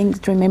home,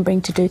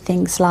 remembering to do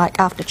things like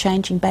after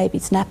changing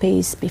babies'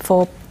 nappies,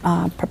 before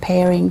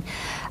preparing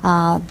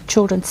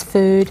children's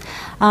food.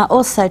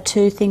 Also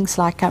too, things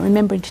like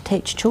remembering to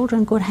teach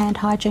children good hand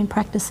hygiene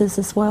practices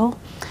as well.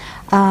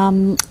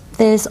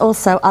 There's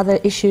also other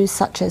issues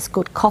such as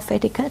good cough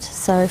etiquette.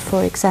 So,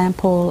 for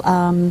example,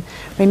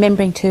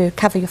 remembering to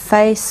cover your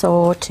face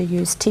or to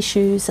use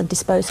tissues and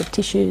dispose of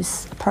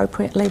tissues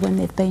appropriately when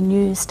they've been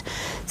used.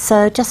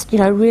 So just,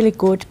 really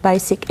good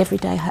basic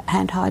everyday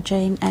hand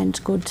hygiene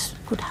and good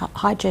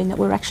hygiene that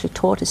we're actually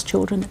taught as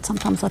children that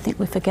sometimes I think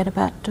we forget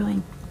about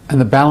doing. And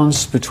the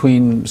balance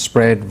between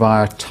spread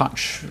via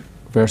touch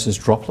versus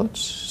droplets?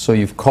 So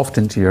you've coughed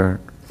into your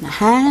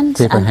hand,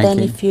 paper and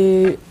hanky.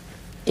 then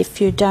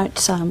if you don't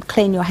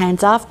clean your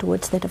hands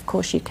afterwards, then of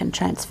course you can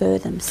transfer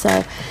them.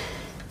 So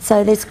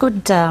there's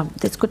good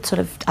sort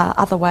of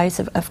other ways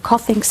of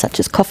coughing, such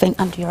as coughing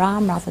under your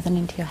arm rather than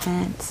into your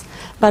hands.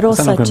 But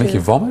also, is that not going to make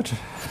you vomit?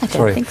 I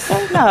don't think so.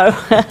 No.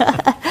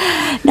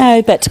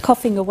 No, but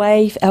coughing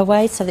away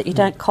so that you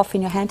don't cough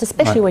in your hands,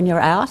 especially when you're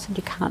out and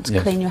you can't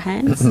clean your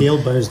hands. The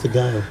elbow's the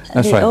go.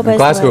 That's right. In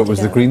Glasgow it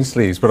was the green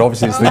sleeves, but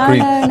obviously it's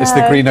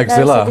the green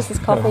axilla. So this is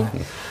coughing.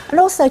 And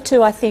also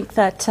too, I think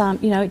that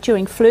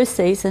during flu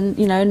season,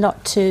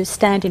 not to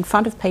stand in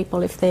front of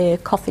people if they're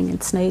coughing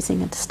and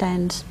sneezing, and to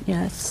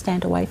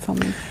stand away from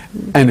them.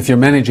 And if you're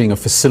managing a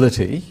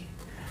facility,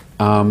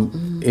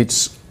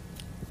 it's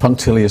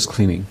punctilious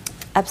cleaning.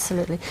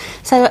 Absolutely.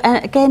 So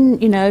again,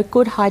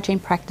 good hygiene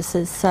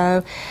practices.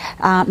 So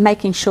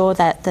making sure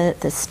that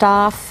the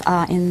staff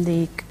in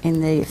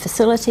the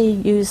facility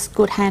use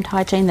good hand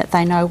hygiene, that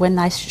they know when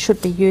they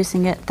should be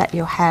using it, that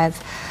you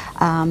have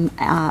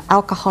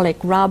alcoholic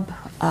rub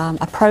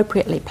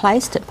appropriately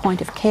placed at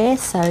point of care,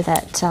 so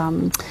that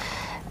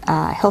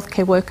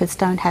healthcare workers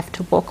don't have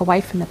to walk away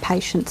from the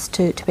patients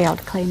to be able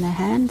to clean their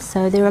hands.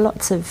 So there are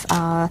lots of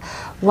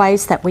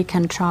ways that we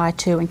can try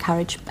to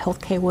encourage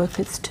healthcare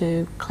workers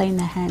to clean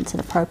their hands at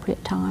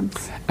appropriate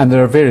times. And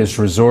there are various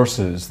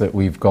resources that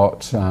we've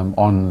got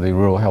on the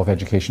Rural Health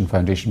Education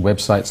Foundation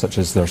website, such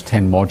as there's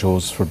 10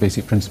 modules for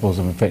basic principles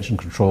of infection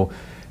control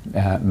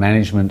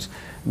management.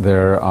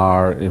 There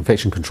are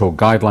infection control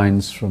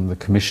guidelines from the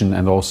Commission,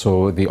 and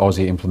also the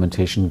Aussie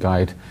Implementation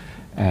Guide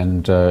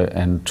and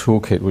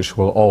toolkit, which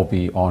will all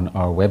be on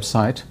our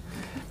website.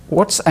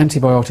 What's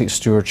antibiotic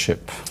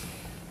stewardship?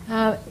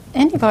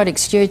 Antibiotic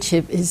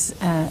stewardship is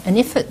an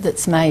effort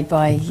that's made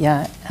by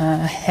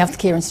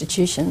healthcare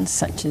institutions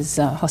such as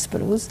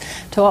hospitals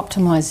to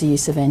optimise the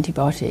use of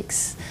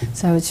antibiotics.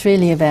 So it's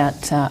really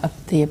about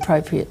the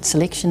appropriate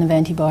selection of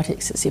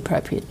antibiotics, it's the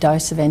appropriate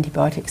dose of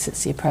antibiotics,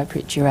 it's the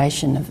appropriate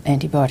duration of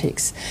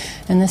antibiotics,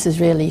 and this is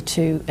really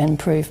to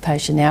improve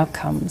patient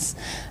outcomes,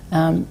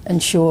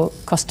 ensure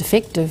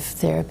cost-effective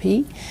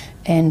therapy,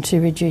 and to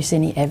reduce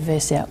any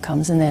adverse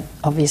outcomes, and that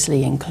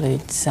obviously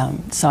includes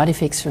side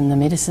effects from the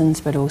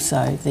medicines, but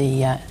also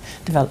the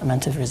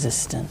development of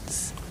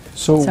resistance.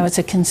 So it's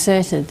a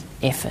concerted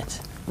effort.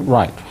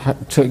 Right.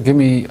 Give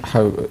me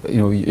how,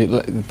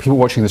 people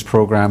watching this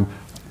program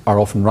are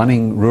often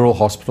running rural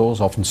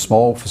hospitals, often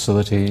small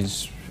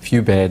facilities,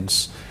 few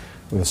beds,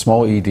 with a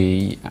small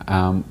ED,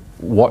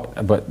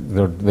 but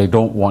they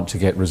don't want to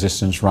get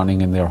resistance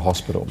running in their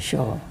hospital.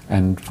 Sure.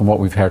 And from what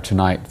we've heard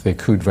tonight, they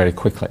could very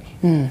quickly.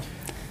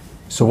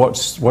 So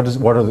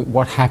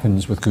what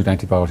happens with good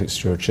antibiotic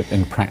stewardship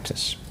in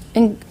practice?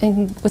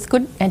 With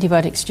good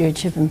antibiotic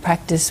stewardship in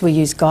practice, we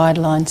use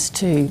guidelines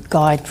to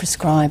guide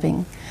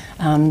prescribing,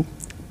 and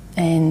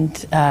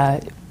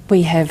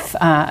we have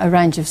a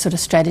range of sort of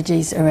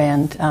strategies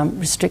around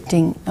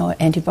restricting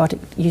antibiotic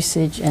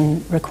usage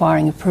and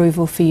requiring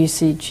approval for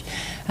usage.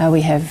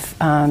 We have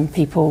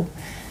people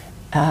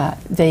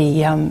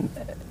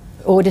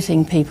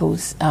auditing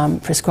people's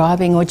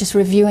prescribing, or just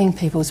reviewing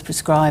people's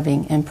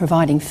prescribing and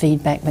providing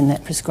feedback when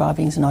that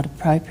prescribing is not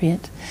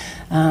appropriate.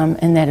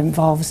 And that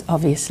involves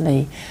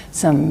obviously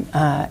some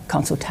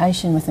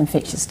consultation with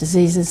infectious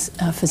diseases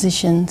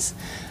physicians,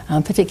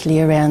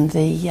 particularly around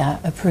the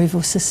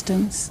approval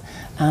systems,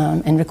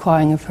 and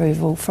requiring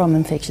approval from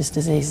infectious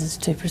diseases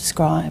to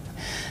prescribe.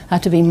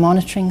 To be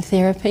monitoring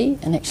therapy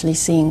and actually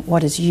seeing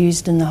what is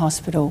used in the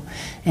hospital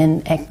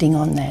and acting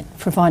on that,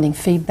 providing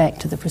feedback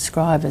to the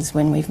prescribers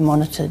when we've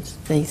monitored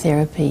the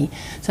therapy,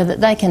 so that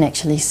they can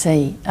actually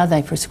see, are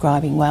they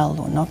prescribing well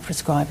or not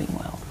prescribing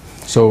well.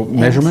 So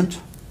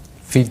measurement,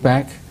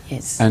 feedback,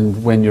 yes.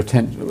 And when you're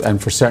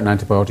and for certain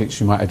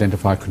antibiotics you might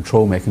identify a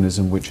control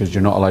mechanism, which is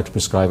you're not allowed to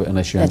prescribe it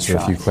unless you answer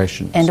a few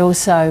questions. And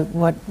also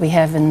what we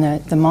have in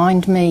the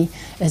Mind Me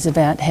is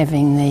about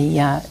having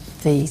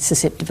the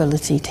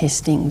susceptibility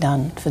testing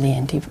done for the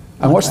antibiotics.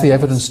 And what's the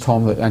evidence,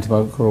 Tom, that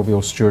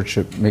antimicrobial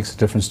stewardship makes a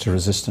difference to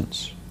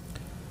resistance?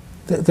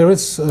 There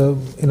is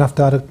enough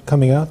data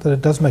coming out that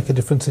it does make a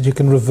difference, that you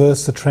can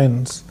reverse the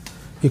trends.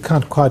 You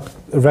can't quite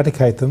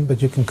eradicate them,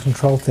 but you can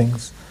control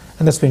things,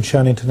 and that's been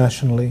shown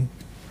internationally.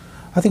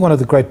 I think one of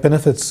the great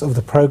benefits of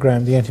the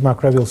program, the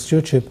antimicrobial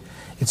stewardship,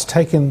 it's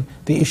taken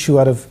the issue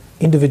out of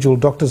individual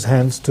doctors'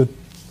 hands to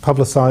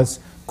publicise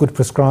good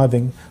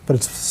prescribing, but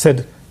it's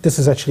said this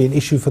is actually an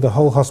issue for the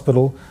whole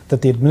hospital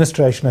that the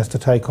administration has to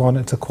take on.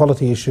 It's a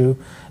quality issue,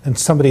 and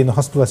somebody in the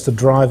hospital has to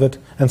drive it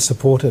and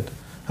support it.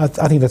 I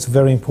think that's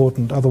very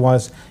important.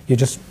 Otherwise, you're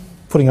just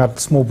putting out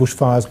small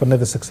bushfires but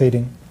never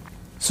succeeding.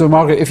 So,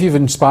 Margaret, if you've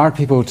inspired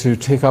people to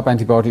take up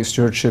antibiotic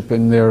stewardship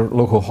in their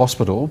local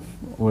hospital,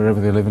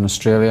 wherever they live in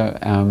Australia,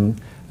 and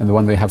the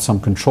one they have some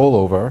control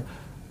over,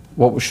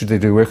 what should they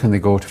do? Where can they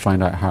go to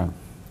find out how?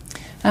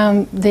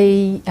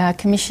 The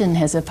Commission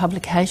has a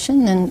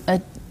publication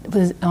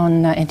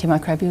on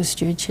antimicrobial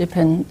stewardship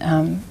in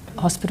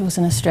hospitals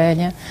in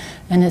Australia,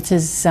 and it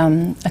is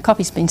a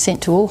copy's been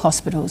sent to all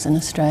hospitals in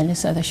Australia,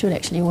 so they should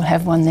actually all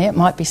have one there. It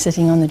might be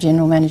sitting on the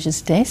General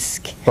Manager's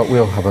desk. But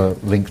we'll have a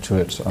link to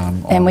it.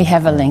 And we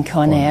have a link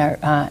on our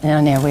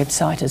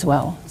website as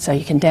well, so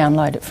you can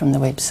download it from the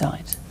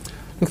website.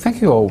 Look,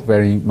 thank you all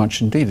very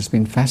much indeed. It's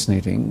been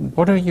fascinating.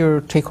 What are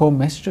your take-home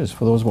messages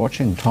for those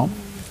watching, Tom?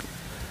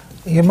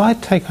 Yeah, my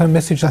take-home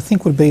message, I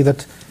think, would be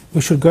that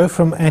we should go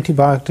from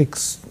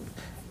antibiotics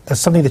as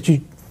something that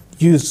you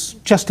use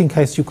just in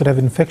case you could have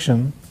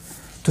infection,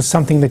 to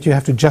something that you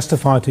have to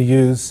justify to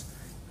use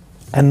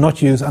and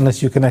not use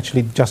unless you can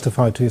actually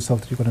justify to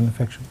yourself that you've got an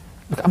infection.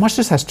 Look, I must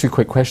just ask two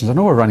quick questions. I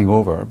know we're running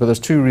over, but there's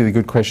two really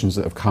good questions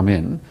that have come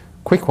in.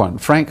 Quick one.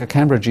 Frank, a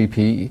Canberra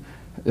GP,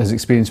 has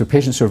experience with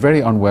patients who are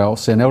very unwell,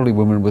 say an elderly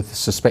woman with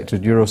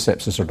suspected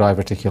urosepsis or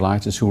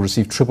diverticulitis who will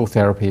receive triple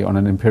therapy on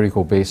an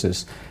empirical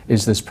basis.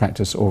 Is this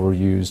practice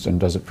overused and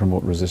does it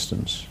promote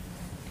resistance?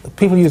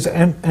 People use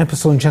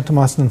ampicillin,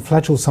 gentamicin and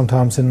flagyl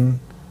sometimes in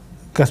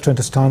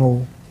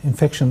gastrointestinal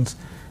infections.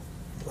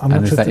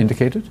 And is that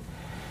indicated?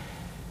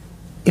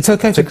 It's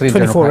okay for Particularly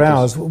in 24 general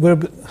hours.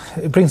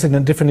 It brings in a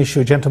different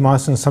issue.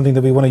 Gentamicin is something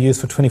that we want to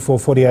use for 24,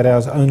 48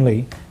 hours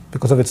only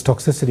because of its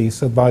toxicity.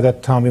 So by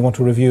that time we want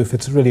to review if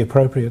it's really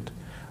appropriate.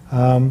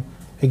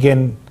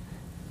 Again,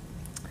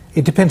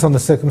 it depends on the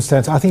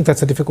circumstance. I think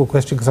that's a difficult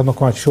question because I'm not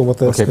quite sure what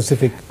the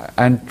specific...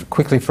 And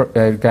quickly, for,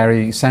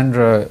 Gary,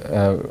 Sandra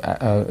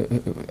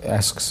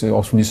asks,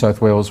 also from New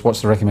South Wales,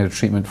 what's the recommended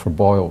treatment for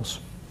boils?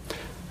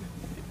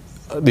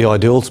 The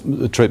ideal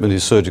treatment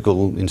is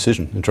surgical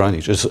incision and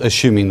drainage,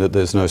 assuming that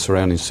there's no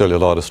surrounding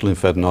cellulitis,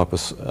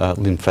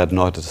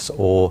 lymphadenitis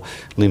or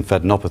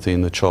lymphadenopathy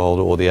in the child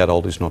or the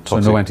adult is not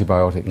toxic. So no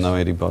antibiotics? No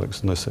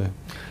antibiotics necessary.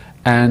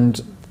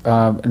 And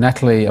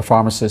Natalie, a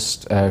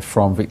pharmacist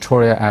from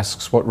Victoria,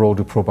 asks, what role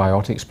do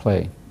probiotics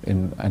play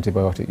in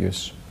antibiotic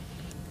use?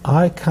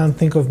 I can't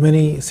think of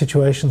many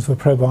situations where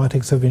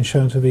probiotics have been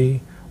shown to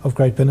be of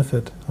great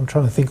benefit. I'm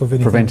trying to think of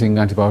anything. Preventing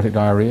antibiotic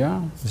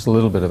diarrhea? There's a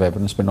little bit of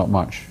evidence, but not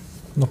much.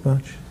 Not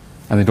much.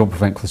 And they don't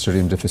prevent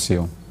Clostridium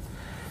difficile?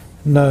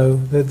 No,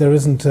 there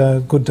isn't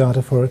good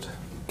data for it.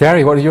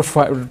 Gary, what are your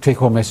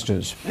take-home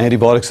messages?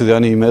 Antibiotics are the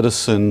only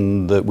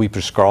medicine that we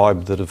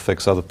prescribe that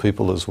affects other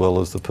people as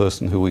well as the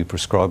person who we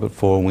prescribe it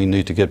for. And we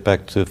need to get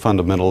back to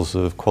fundamentals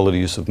of quality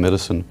use of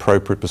medicine,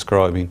 appropriate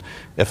prescribing,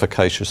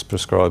 efficacious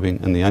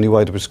prescribing. And the only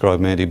way to prescribe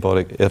an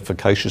antibiotic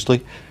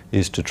efficaciously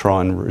is to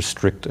try and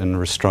restrict and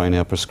restrain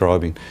our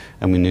prescribing.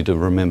 And we need to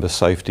remember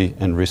safety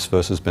and risk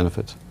versus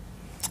benefits.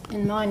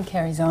 And mine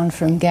carries on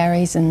from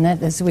Gary's, and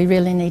that is we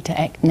really need to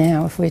act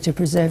now if we're to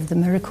preserve the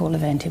miracle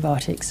of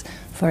antibiotics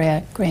for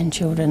our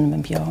grandchildren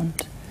and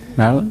beyond.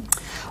 Marilyn?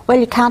 Well,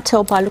 you can't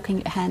tell by looking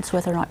at your hands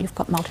whether or not you've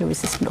got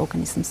multi-resistant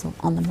organisms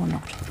on them or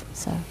not.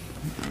 So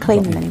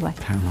clean them anyway.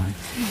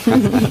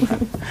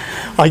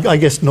 I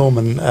guess,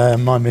 Norman,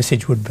 my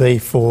message would be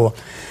for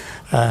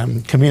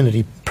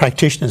community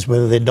practitioners,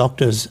 whether they're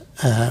doctors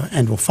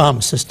and or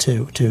pharmacists,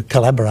 to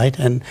collaborate,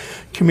 and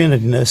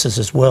community nurses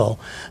as well.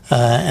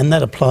 And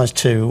that applies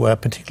to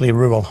particularly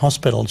rural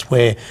hospitals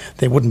where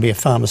there wouldn't be a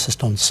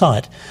pharmacist on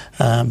site,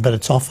 but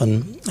it's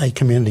often a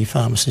community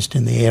pharmacist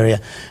in the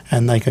area,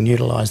 and they can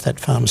utilise that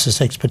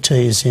pharmacist's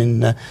expertise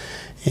in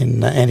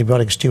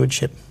antibiotic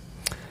stewardship.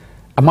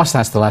 I must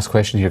ask the last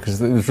question here because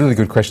there's really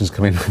good questions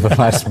coming in the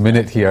last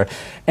minute here.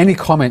 Any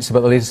comments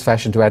about the latest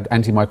fashion to add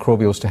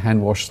antimicrobials to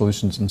hand wash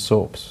solutions and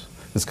soaps?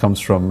 This comes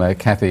from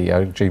Kathy,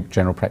 our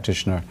general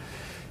practitioner.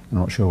 I'm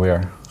not sure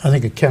where. I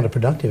think it's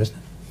counterproductive, isn't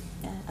it?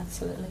 Yeah,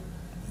 absolutely.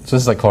 So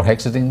this is like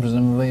chlorhexidine,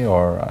 presumably,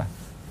 or?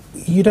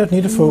 You don't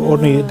need it for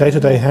ordinary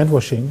day-to-day hand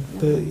washing.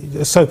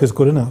 The soap is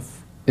good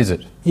enough. Is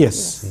it?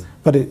 Yes.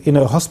 But in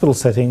a hospital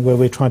setting where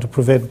we're trying to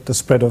prevent the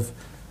spread of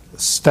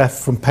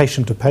staph from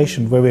patient to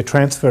patient, where we're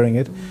transferring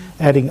it,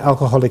 adding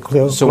alcoholic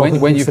chlorine. So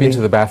when you've been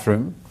to the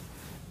bathroom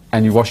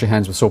and you wash your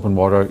hands with soap and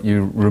water,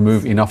 you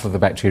remove enough of the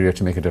bacteria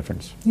to make a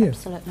difference? Yes.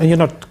 Absolutely. And you're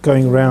not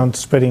going around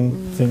spreading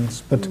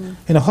things. But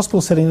in a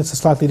hospital setting, it's a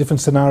slightly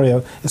different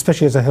scenario,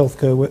 especially as a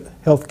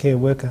healthcare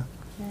worker.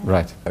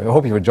 Right. I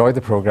hope you've enjoyed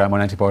the programme on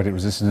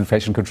antibiotic-resistant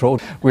infection control.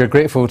 We are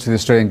grateful to the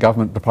Australian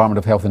Government Department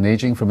of Health and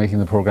Ageing for making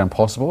the programme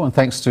possible, and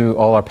thanks to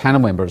all our panel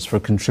members for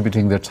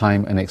contributing their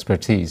time and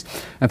expertise.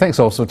 And thanks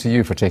also to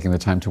you for taking the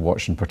time to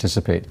watch and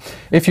participate.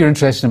 If you're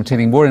interested in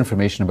obtaining more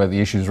information about the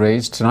issues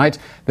raised tonight,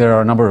 there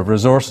are a number of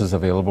resources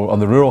available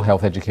on the Rural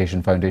Health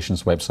Education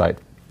Foundation's website,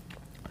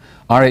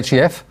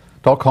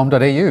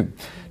 rhef.com.au.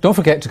 Don't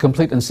forget to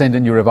complete and send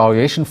in your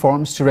evaluation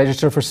forms to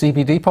register for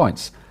CPD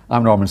points.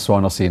 I'm Norman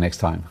Swan. I'll see you next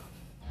time.